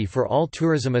body for all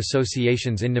tourism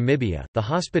associations in Namibia, the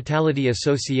Hospitality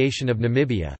Association of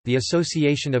Namibia, the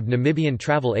Association of Namibian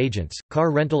Travel Agents,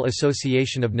 Car Rental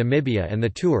Association of Namibia and the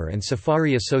Tour and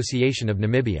Safari Association of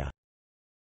Namibia.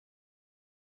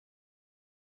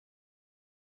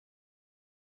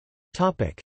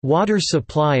 Water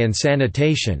supply and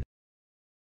sanitation.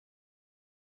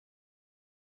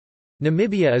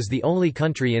 Namibia is the only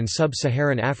country in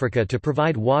sub-Saharan Africa to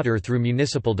provide water through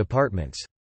municipal departments.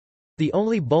 The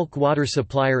only bulk water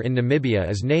supplier in Namibia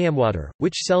is Naemwater,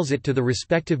 which sells it to the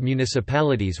respective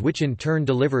municipalities which in turn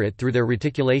deliver it through their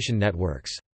reticulation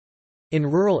networks. In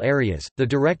rural areas, the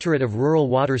Directorate of Rural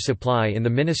Water Supply in the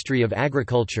Ministry of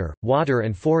Agriculture, Water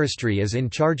and Forestry is in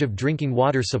charge of drinking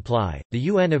water supply. The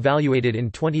UN evaluated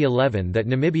in 2011 that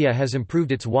Namibia has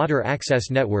improved its water access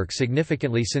network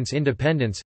significantly since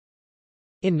independence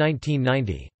in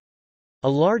 1990. A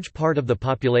large part of the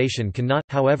population cannot,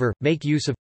 however, make use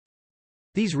of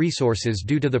these resources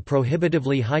due to the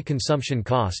prohibitively high consumption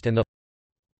cost and the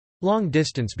long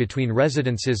distance between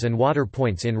residences and water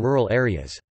points in rural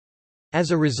areas. As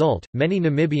a result, many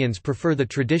Namibians prefer the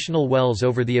traditional wells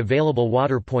over the available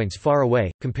water points far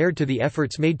away. Compared to the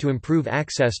efforts made to improve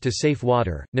access to safe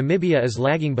water, Namibia is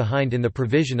lagging behind in the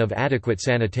provision of adequate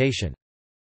sanitation.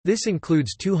 This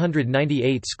includes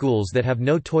 298 schools that have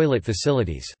no toilet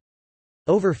facilities.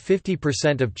 Over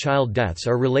 50% of child deaths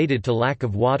are related to lack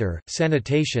of water,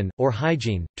 sanitation, or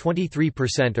hygiene,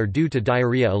 23% are due to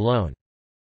diarrhea alone.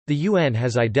 The UN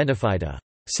has identified a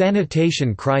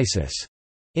sanitation crisis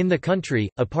in the country,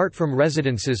 apart from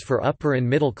residences for upper and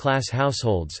middle-class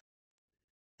households.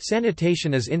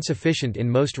 Sanitation is insufficient in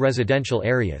most residential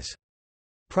areas.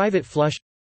 Private flush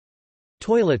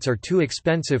toilets are too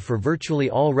expensive for virtually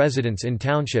all residents in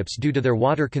townships due to their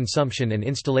water consumption and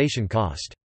installation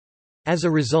cost. As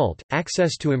a result,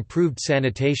 access to improved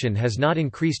sanitation has not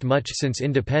increased much since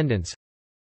independence.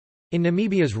 In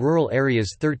Namibia's rural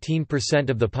areas,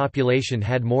 13% of the population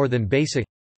had more than basic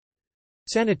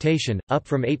sanitation, up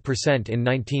from 8% in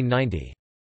 1990.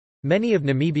 Many of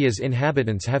Namibia's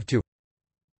inhabitants have to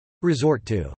resort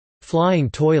to flying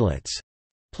toilets,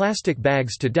 plastic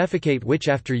bags to defecate which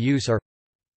after use are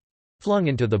flung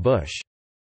into the bush.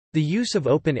 The use of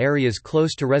open areas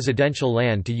close to residential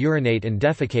land to urinate and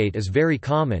defecate is very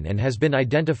common and has been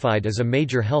identified as a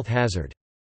major health hazard.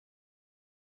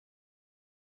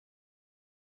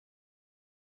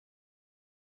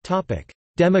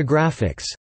 Demographics.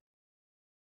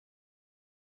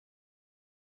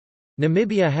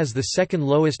 Namibia has the second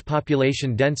lowest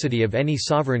population density of any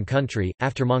sovereign country,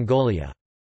 after Mongolia.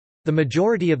 The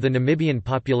majority of the Namibian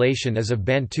population is of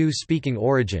Bantu-speaking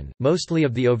origin, mostly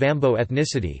of the Ovambo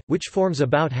ethnicity, which forms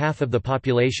about half of the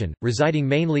population, residing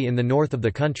mainly in the north of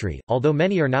the country, although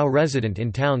many are now resident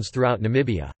in towns throughout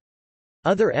Namibia.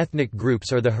 Other ethnic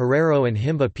groups are the Herero and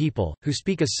Himba people, who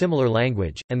speak a similar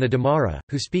language, and the Damara,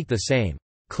 who speak the same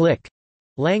click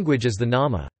language as the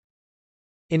Nama.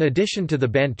 In addition to the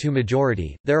Bantu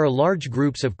majority, there are large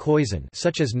groups of Khoisan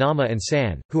such as Nama and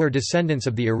San, who are descendants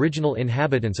of the original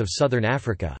inhabitants of southern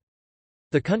Africa.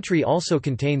 The country also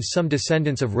contains some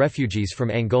descendants of refugees from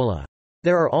Angola.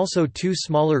 There are also two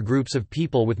smaller groups of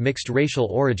people with mixed racial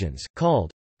origins,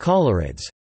 called Colorids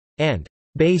and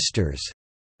Basters,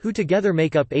 who together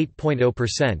make up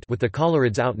 8.0%, with the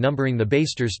Colorids outnumbering the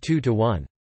Basters 2-1.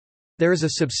 There is a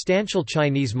substantial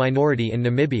Chinese minority in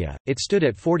Namibia. It stood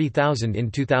at 40,000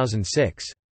 in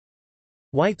 2006.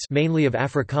 Whites, mainly of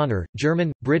Afrikaner,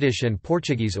 German, British and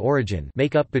Portuguese origin,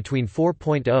 make up between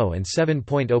 4.0 and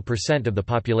 7.0% of the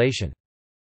population.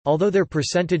 Although their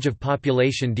percentage of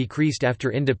population decreased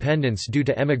after independence due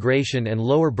to emigration and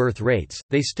lower birth rates,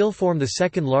 they still form the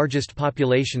second largest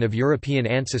population of European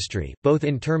ancestry, both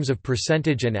in terms of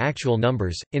percentage and actual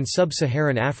numbers, in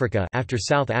sub-Saharan Africa after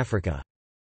South Africa.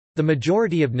 The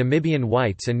majority of Namibian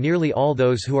whites and nearly all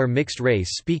those who are mixed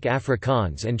race speak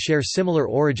Afrikaans and share similar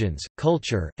origins,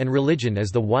 culture, and religion as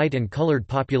the white and colored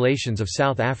populations of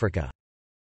South Africa.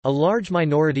 A large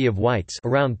minority of whites,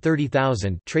 around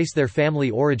 30,000, trace their family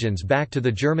origins back to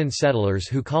the German settlers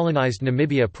who colonized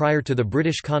Namibia prior to the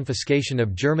British confiscation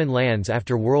of German lands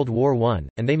after World War I,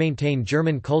 and they maintain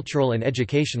German cultural and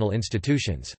educational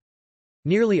institutions.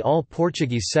 Nearly all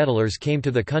Portuguese settlers came to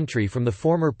the country from the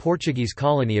former Portuguese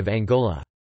colony of Angola.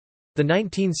 The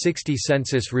 1960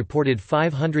 census reported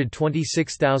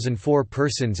 526,004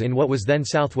 persons in what was then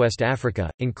Southwest Africa,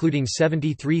 including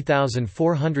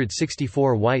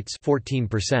 73,464 whites,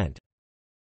 14%.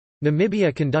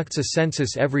 Namibia conducts a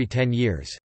census every 10 years.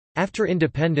 After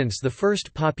independence, the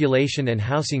first population and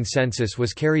housing census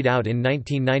was carried out in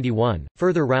 1991,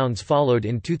 further rounds followed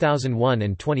in 2001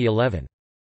 and 2011.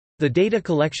 The data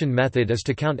collection method is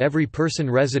to count every person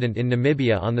resident in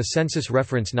Namibia on the census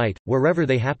reference night, wherever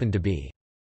they happen to be.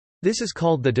 This is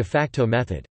called the de facto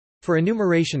method. For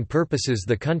enumeration purposes,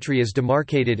 the country is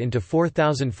demarcated into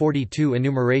 4,042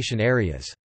 enumeration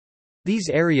areas. These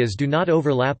areas do not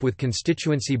overlap with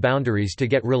constituency boundaries to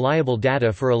get reliable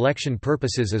data for election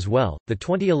purposes as well. The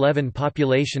 2011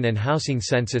 population and housing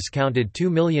census counted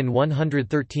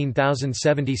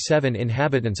 2,113,077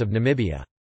 inhabitants of Namibia.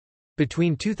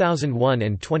 Between 2001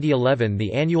 and 2011,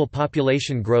 the annual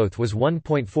population growth was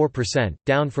 1.4%,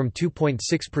 down from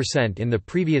 2.6% in the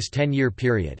previous 10-year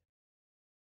period.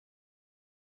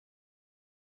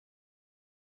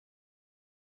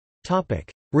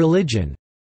 Topic: Religion.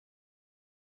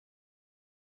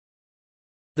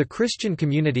 The Christian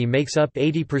community makes up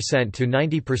 80% to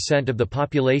 90% of the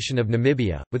population of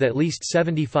Namibia, with at least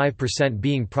 75%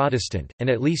 being Protestant, and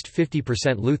at least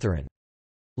 50% Lutheran.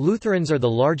 Lutherans are the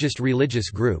largest religious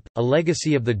group, a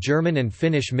legacy of the German and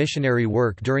Finnish missionary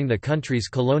work during the country's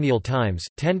colonial times.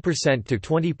 10% to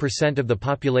 20% of the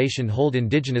population hold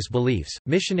indigenous beliefs.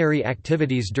 Missionary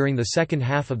activities during the second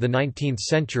half of the 19th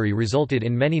century resulted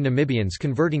in many Namibians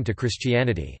converting to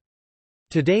Christianity.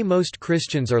 Today most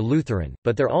Christians are Lutheran,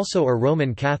 but there also are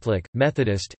Roman Catholic,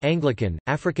 Methodist, Anglican,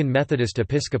 African Methodist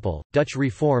Episcopal, Dutch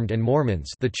Reformed and Mormons,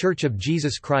 the Church of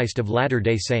Jesus Christ of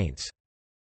Latter-day Saints.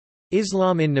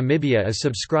 Islam in Namibia is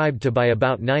subscribed to by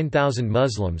about 9,000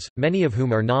 Muslims, many of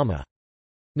whom are Nama.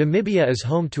 Namibia is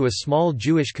home to a small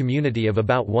Jewish community of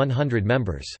about 100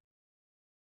 members.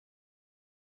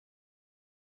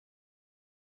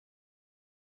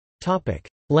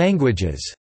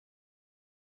 Languages.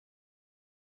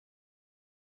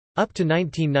 Up to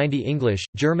 1990 English,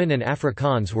 German and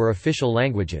Afrikaans were official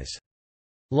languages.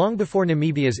 Long before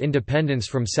Namibia's independence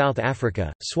from South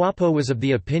Africa, SWAPO was of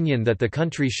the opinion that the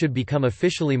country should become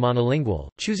officially monolingual,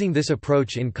 choosing this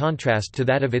approach in contrast to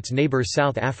that of its neighbour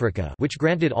South Africa, which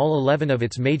granted all 11 of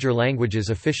its major languages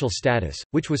official status,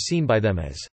 which was seen by them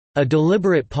as a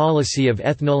deliberate policy of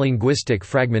ethnolinguistic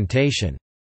fragmentation.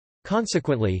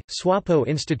 Consequently, SWAPO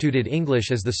instituted English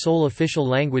as the sole official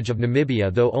language of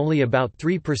Namibia, though only about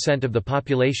 3% of the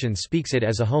population speaks it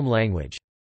as a home language.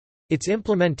 Its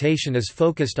implementation is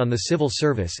focused on the civil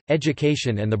service,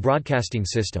 education and the broadcasting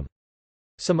system.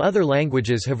 Some other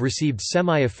languages have received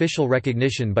semi-official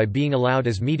recognition by being allowed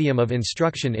as medium of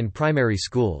instruction in primary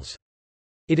schools.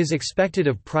 It is expected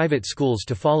of private schools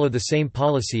to follow the same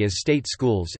policy as state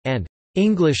schools, and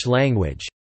English language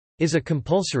is a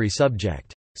compulsory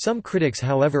subject. Some critics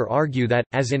however argue that,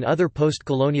 as in other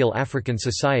post-colonial African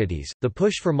societies, the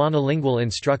push for monolingual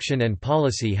instruction and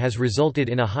policy has resulted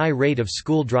in a high rate of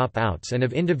school dropouts and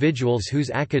of individuals whose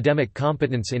academic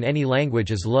competence in any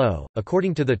language is low.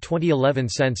 According to the 2011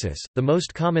 census, the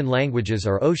most common languages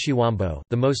are Oshiwambo,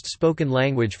 the most spoken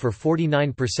language for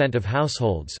 49% of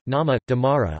households, Nama,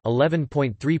 Damara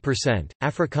 11.3%,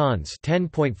 Afrikaans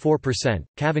 10.4%,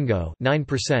 Kavango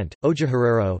 9%,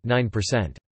 Ojaherero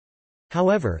 9%.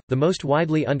 However, the most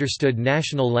widely understood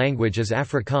national language is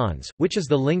Afrikaans, which is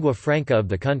the lingua franca of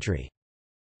the country.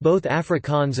 Both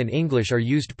Afrikaans and English are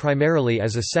used primarily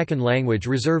as a second language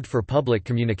reserved for public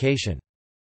communication.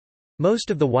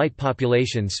 Most of the white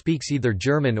population speaks either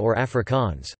German or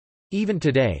Afrikaans. Even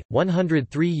today,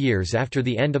 103 years after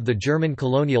the end of the German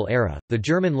colonial era, the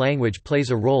German language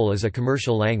plays a role as a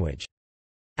commercial language.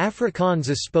 Afrikaans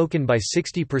is spoken by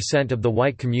 60% of the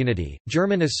white community,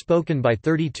 German is spoken by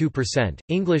 32%,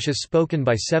 English is spoken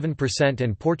by 7%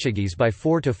 and Portuguese by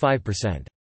 4 to 5%.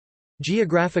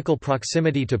 Geographical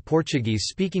proximity to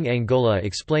Portuguese-speaking Angola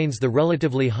explains the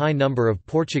relatively high number of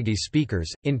Portuguese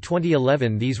speakers. In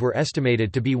 2011 these were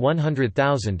estimated to be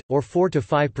 100,000, or 4 to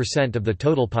 5% of the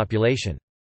total population.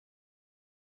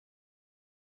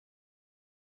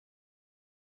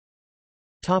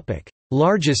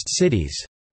 Largest cities.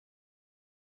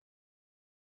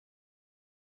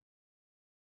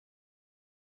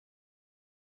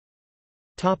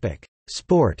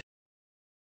 Sport.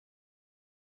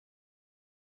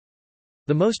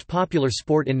 The most popular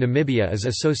sport in Namibia is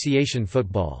association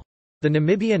football. The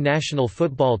Namibia national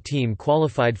football team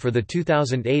qualified for the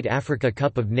 2008 Africa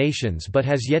Cup of Nations but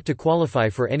has yet to qualify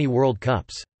for any World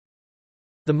Cups.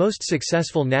 The most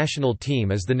successful national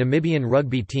team is the Namibian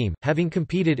rugby team, having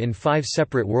competed in 5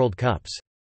 separate World Cups.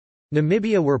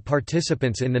 Namibia were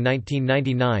participants in the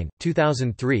 1999,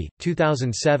 2003,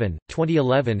 2007,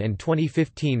 2011 and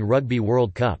 2015 Rugby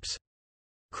World Cups.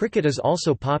 Cricket is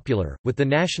also popular, with the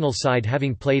national side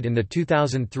having played in the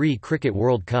 2003 Cricket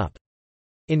World Cup.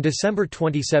 In December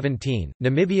 2017,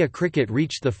 Namibia Cricket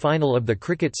reached the final of the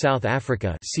Cricket South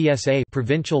Africa (CSA)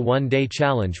 Provincial One-Day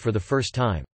Challenge for the first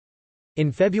time. In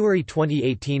February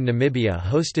 2018, Namibia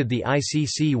hosted the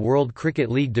ICC World Cricket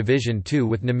League Division II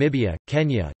with Namibia,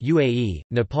 Kenya, UAE,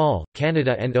 Nepal,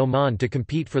 Canada and Oman to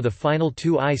compete for the final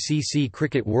 2 ICC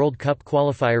Cricket World Cup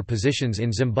qualifier positions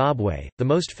in Zimbabwe. The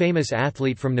most famous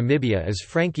athlete from Namibia is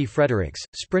Frankie Fredericks,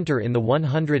 sprinter in the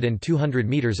 100 and 200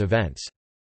 meters events.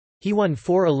 He won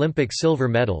 4 Olympic silver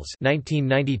medals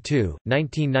 1992,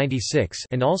 1996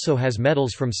 and also has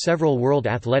medals from several World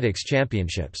Athletics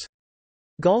Championships.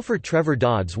 Golfer Trevor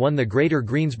Dodds won the Greater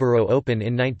Greensboro Open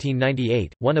in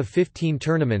 1998, one of 15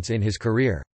 tournaments in his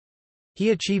career. He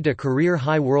achieved a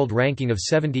career-high world ranking of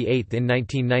 78th in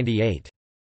 1998.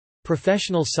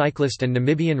 Professional cyclist and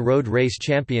Namibian road race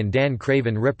champion Dan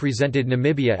Craven represented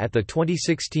Namibia at the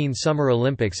 2016 Summer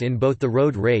Olympics in both the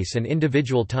road race and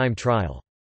individual time trial.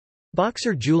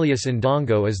 Boxer Julius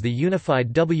Ndongo is the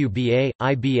unified WBA,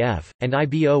 IBF, and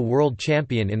IBO world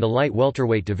champion in the light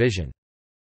welterweight division.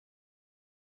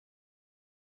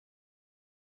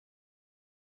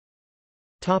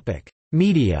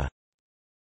 Media.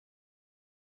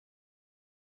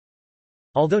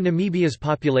 Although Namibia's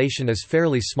population is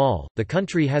fairly small, the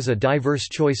country has a diverse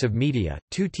choice of media: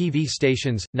 2 TV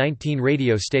stations, 19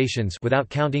 radio stations without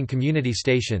counting community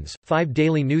stations, 5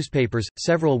 daily newspapers,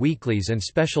 several weeklies and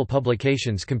special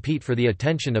publications compete for the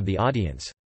attention of the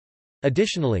audience.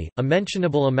 Additionally, a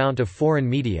mentionable amount of foreign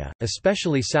media,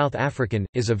 especially South African,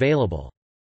 is available.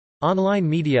 Online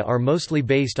media are mostly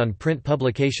based on print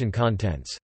publication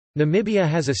contents. Namibia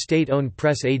has a state-owned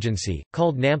press agency,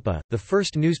 called NAMPA. The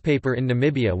first newspaper in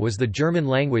Namibia was the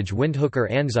German-language Windhoeker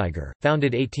Anzeiger,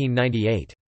 founded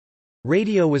 1898.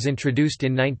 Radio was introduced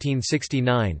in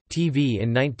 1969, TV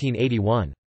in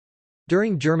 1981.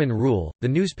 During German rule, the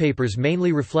newspapers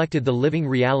mainly reflected the living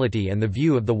reality and the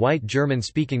view of the white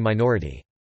German-speaking minority.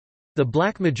 The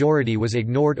black majority was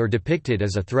ignored or depicted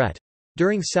as a threat.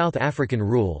 During South African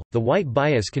rule, the white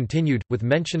bias continued, with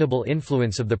mentionable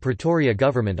influence of the Pretoria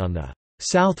government on the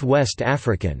South-West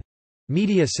African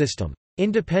media system.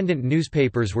 Independent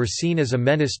newspapers were seen as a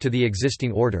menace to the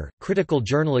existing order. Critical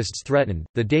journalists threatened.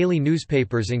 The daily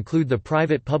newspapers include the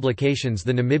private publications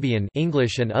The Namibian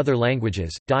English and other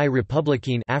languages, Die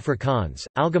Republikein Afrikaans,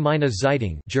 Algemeine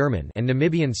Zeitung German, and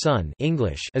Namibian Sun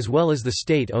English, as well as the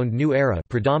state-owned New Era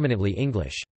predominantly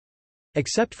English.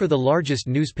 Except for the largest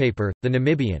newspaper, The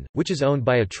Namibian, which is owned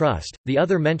by a trust, the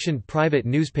other mentioned private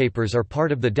newspapers are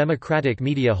part of the Democratic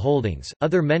Media Holdings.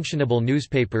 Other mentionable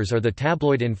newspapers are the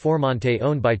tabloid Informante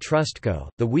owned by Trustco,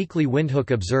 the weekly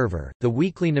Windhoek Observer, the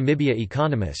weekly Namibia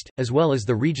Economist, as well as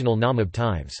the regional Namib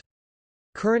Times.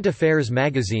 Current affairs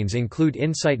magazines include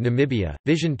Insight Namibia,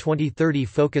 Vision 2030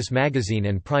 Focus Magazine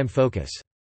and Prime Focus.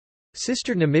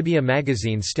 Sister Namibia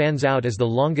magazine stands out as the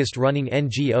longest-running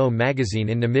NGO magazine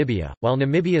in Namibia, while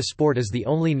Namibia Sport is the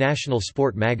only national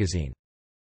sport magazine.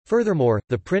 Furthermore,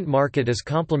 the print market is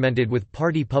complemented with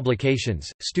party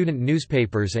publications, student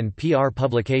newspapers and PR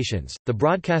publications. The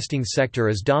broadcasting sector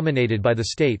is dominated by the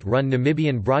state-run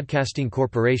Namibian Broadcasting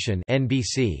Corporation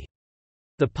 (NBC).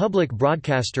 The public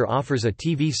broadcaster offers a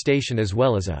TV station as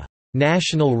well as a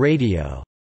national radio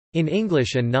in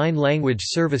English and 9 language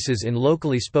services in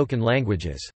locally spoken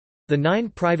languages. The 9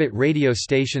 private radio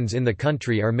stations in the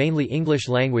country are mainly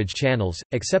English-language channels,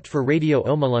 except for Radio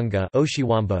Omalunga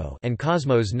and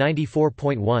Cosmos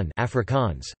 94.1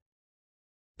 Afrikaans.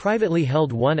 Privately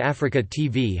held One Africa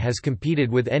TV has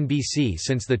competed with NBC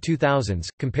since the 2000s.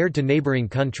 Compared to neighboring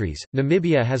countries,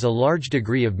 Namibia has a large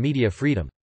degree of media freedom.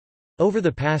 Over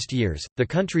the past years, the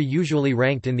country usually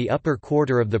ranked in the upper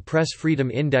quarter of the Press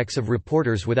Freedom Index of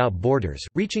Reporters Without Borders,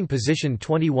 reaching position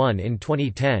 21 in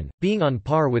 2010, being on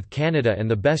par with Canada and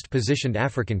the best-positioned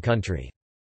African country.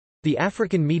 The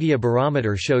African Media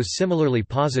Barometer shows similarly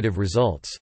positive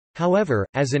results. However,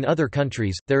 as in other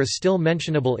countries, there is still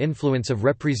mentionable influence of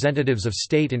representatives of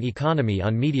state and economy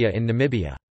on media in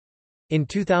Namibia. In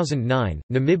 2009,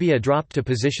 Namibia dropped to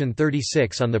position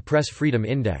 36 on the Press Freedom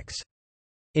Index.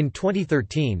 In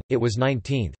 2013, it was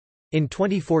 19th. In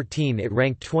 2014 it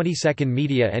ranked 22nd.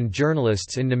 Media and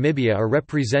journalists in Namibia are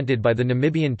represented by the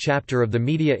Namibian chapter of the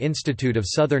Media Institute of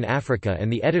Southern Africa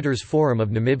and the Editors' Forum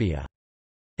of Namibia.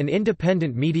 An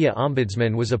independent media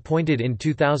ombudsman was appointed in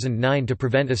 2009 to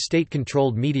prevent a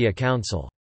state-controlled media council.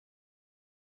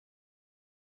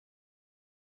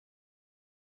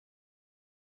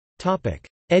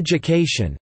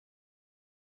 Education.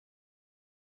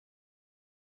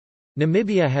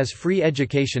 Namibia has free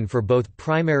education for both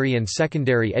primary and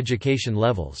secondary education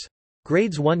levels.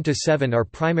 Grades 1 to 7 are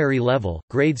primary level,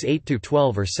 grades 8 to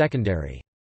 12 are secondary.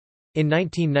 In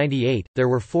 1998, there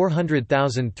were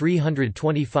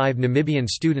 400,325 Namibian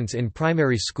students in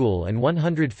primary school and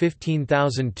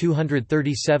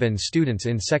 115,237 students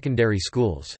in secondary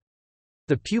schools.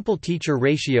 The pupil-teacher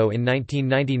ratio in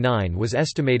 1999 was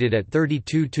estimated at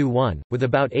 32:1, with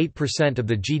about 8% of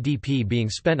the GDP being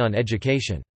spent on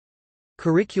education.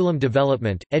 Curriculum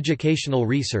development, educational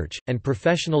research, and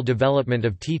professional development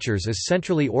of teachers is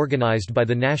centrally organized by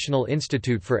the National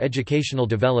Institute for Educational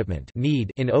Development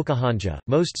in Okahanja.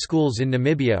 Most schools in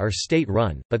Namibia are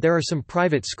state-run, but there are some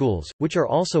private schools, which are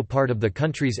also part of the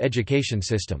country's education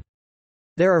system.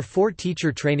 There are 4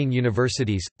 teacher training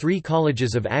universities, 3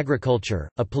 colleges of agriculture,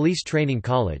 a police training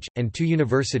college, and 2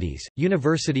 universities,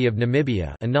 University of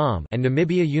Namibia and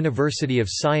Namibia University of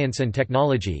Science and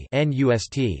Technology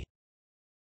 (NUST).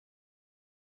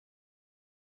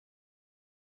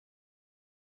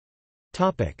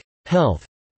 Health.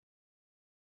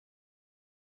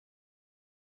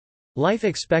 Life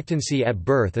expectancy at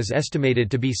birth is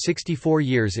estimated to be 64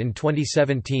 years in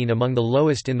 2017, among the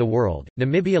lowest in the world.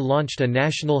 Namibia launched a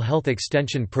national health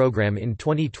extension program in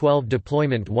 2012,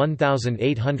 deployment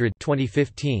 1,800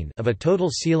 2015 of a total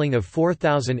ceiling of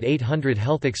 4,800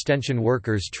 health extension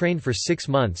workers trained for 6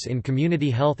 months in community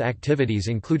health activities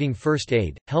including first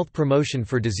aid, health promotion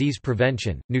for disease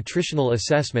prevention, nutritional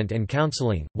assessment and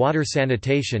counseling, water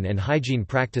sanitation and hygiene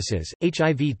practices,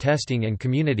 HIV testing and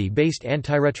community-based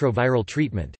antiretroviral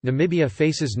treatment. Namibia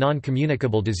faces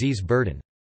non-communicable disease burden.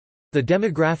 The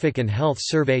Demographic and Health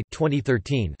Survey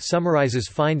 2013 summarizes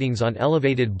findings on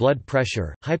elevated blood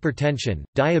pressure, hypertension,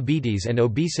 diabetes and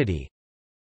obesity.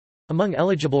 Among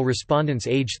eligible respondents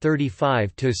age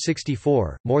 35 to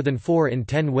 64, more than 4 in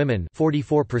 10 women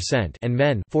 44% and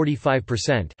men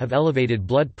 45% have elevated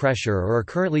blood pressure or are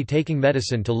currently taking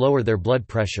medicine to lower their blood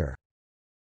pressure.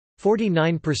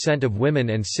 49% of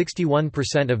women and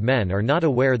 61% of men are not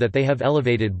aware that they have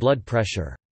elevated blood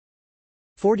pressure.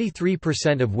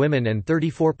 43% of women and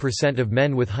 34% of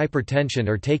men with hypertension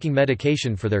are taking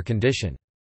medication for their condition.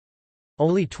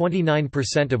 Only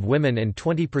 29% of women and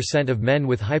 20% of men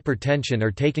with hypertension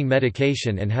are taking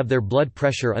medication and have their blood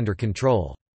pressure under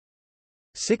control.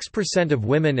 6% of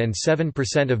women and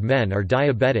 7% of men are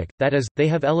diabetic, that is, they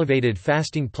have elevated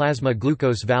fasting plasma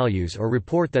glucose values or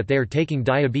report that they are taking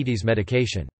diabetes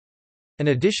medication. An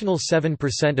additional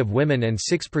 7% of women and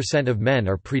 6% of men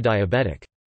are pre-diabetic.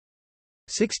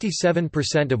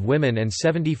 67% of women and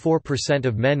 74%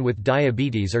 of men with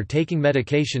diabetes are taking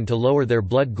medication to lower their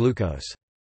blood glucose.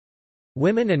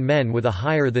 Women and men with a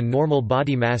higher than normal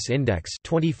body mass index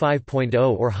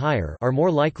 25.0 or higher are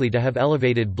more likely to have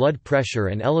elevated blood pressure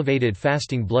and elevated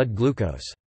fasting blood glucose.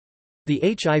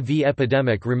 The HIV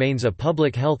epidemic remains a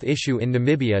public health issue in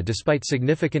Namibia despite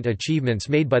significant achievements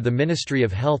made by the Ministry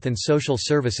of Health and Social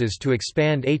Services to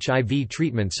expand HIV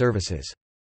treatment services.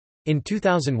 In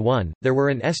 2001, there were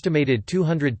an estimated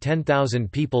 210,000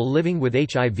 people living with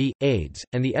HIV, AIDS,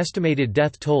 and the estimated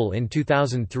death toll in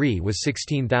 2003 was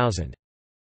 16,000.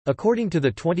 According to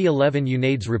the 2011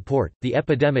 UNAIDS report, the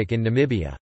epidemic in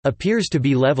Namibia appears to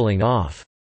be leveling off.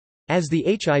 As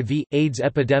the HIV, AIDS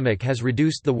epidemic has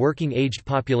reduced the working-aged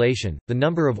population, the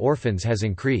number of orphans has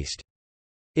increased.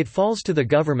 It falls to the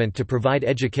government to provide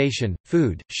education,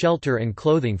 food, shelter and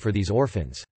clothing for these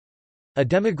orphans. A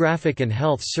demographic and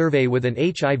health survey with an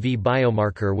HIV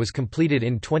biomarker was completed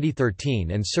in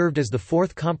 2013 and served as the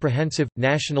 4th comprehensive,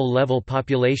 national-level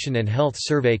population and health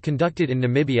survey conducted in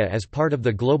Namibia as part of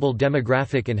the Global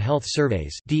Demographic and Health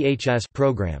Surveys (DHS)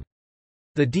 program.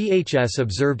 The DHS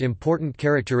observed important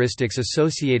characteristics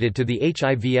associated to the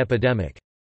HIV epidemic.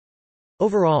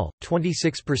 Overall,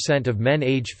 26% of men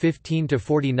age 15 to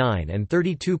 49 and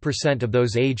 32% of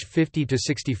those age 50 to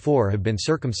 64 have been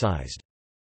circumcised.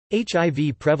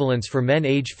 HIV prevalence for men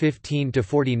age 15 to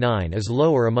 49 is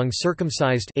lower among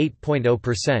circumcised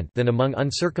 8.0% than among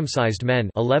uncircumcised men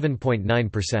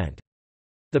 11.9%.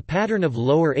 The pattern of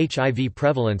lower HIV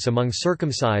prevalence among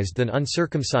circumcised than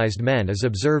uncircumcised men is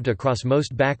observed across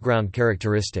most background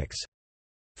characteristics.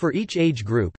 For each age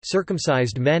group,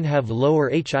 circumcised men have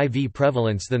lower HIV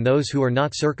prevalence than those who are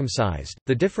not circumcised.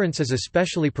 The difference is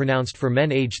especially pronounced for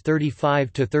men aged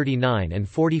 35 to 39 and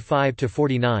 45 to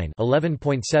 49,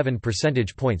 11.7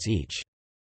 percentage points each.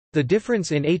 The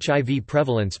difference in HIV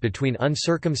prevalence between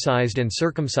uncircumcised and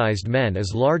circumcised men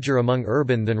is larger among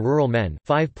urban than rural men,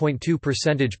 5.2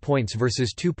 percentage points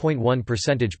versus 2.1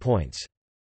 percentage points.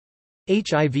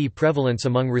 HIV prevalence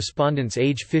among respondents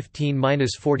age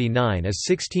 15–49 is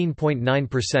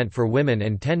 16.9% for women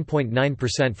and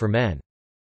 10.9% for men.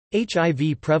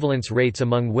 HIV prevalence rates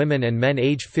among women and men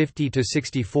age 50 to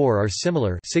 64 are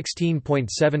similar,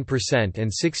 16.7% and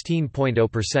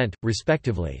 16.0%,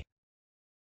 respectively.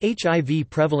 HIV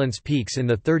prevalence peaks in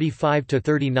the 35 to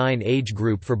 39 age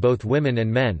group for both women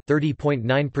and men,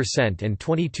 30.9% and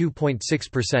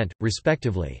 22.6%,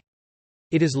 respectively.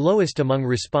 It is lowest among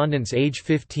respondents age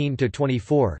 15 to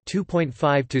 24,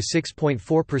 2.5 to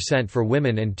 6.4% for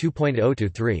women and 2.0 to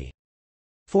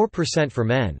 3.4% for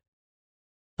men.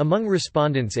 Among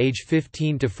respondents age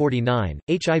 15 to 49,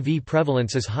 HIV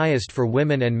prevalence is highest for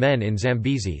women and men in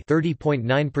Zambezi,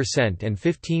 30.9% and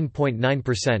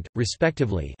 15.9%,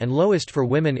 respectively, and lowest for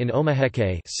women in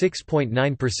Omaheke,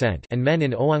 6.9%, and men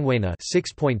in Oangwena,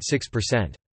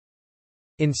 6.6%.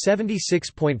 In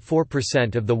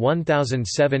 76.4% of the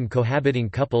 1,007 cohabiting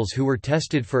couples who were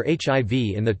tested for HIV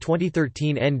in the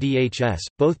 2013 NDHS,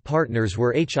 both partners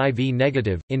were HIV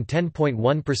negative. In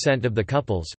 10.1% of the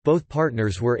couples, both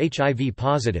partners were HIV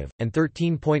positive, and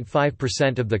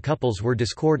 13.5% of the couples were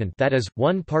discordant, that is,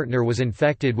 one partner was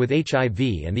infected with HIV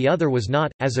and the other was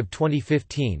not. As of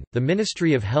 2015, the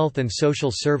Ministry of Health and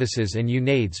Social Services and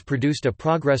UNAIDS produced a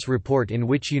progress report in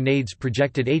which UNAIDS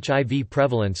projected HIV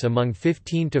prevalence among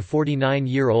 15 to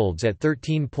 49-year-olds at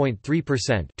 13.3%,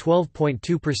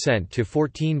 12.2% to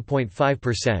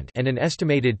 14.5%, and an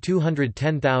estimated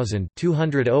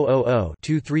 210,200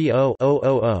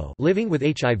 living with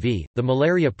HIV. The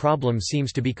malaria problem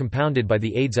seems to be compounded by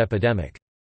the AIDS epidemic.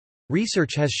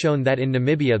 Research has shown that in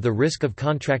Namibia the risk of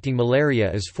contracting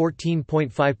malaria is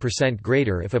 14.5%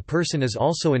 greater if a person is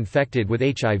also infected with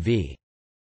HIV.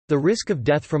 The risk of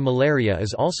death from malaria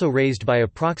is also raised by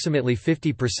approximately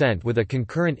 50% with a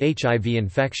concurrent HIV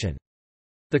infection.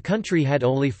 The country had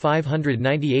only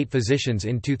 598 physicians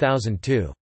in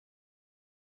 2002.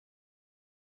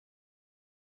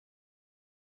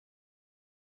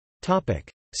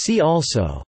 See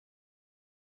also: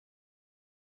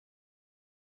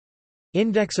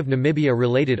 Index of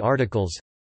Namibia-related articles,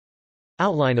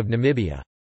 Outline of Namibia.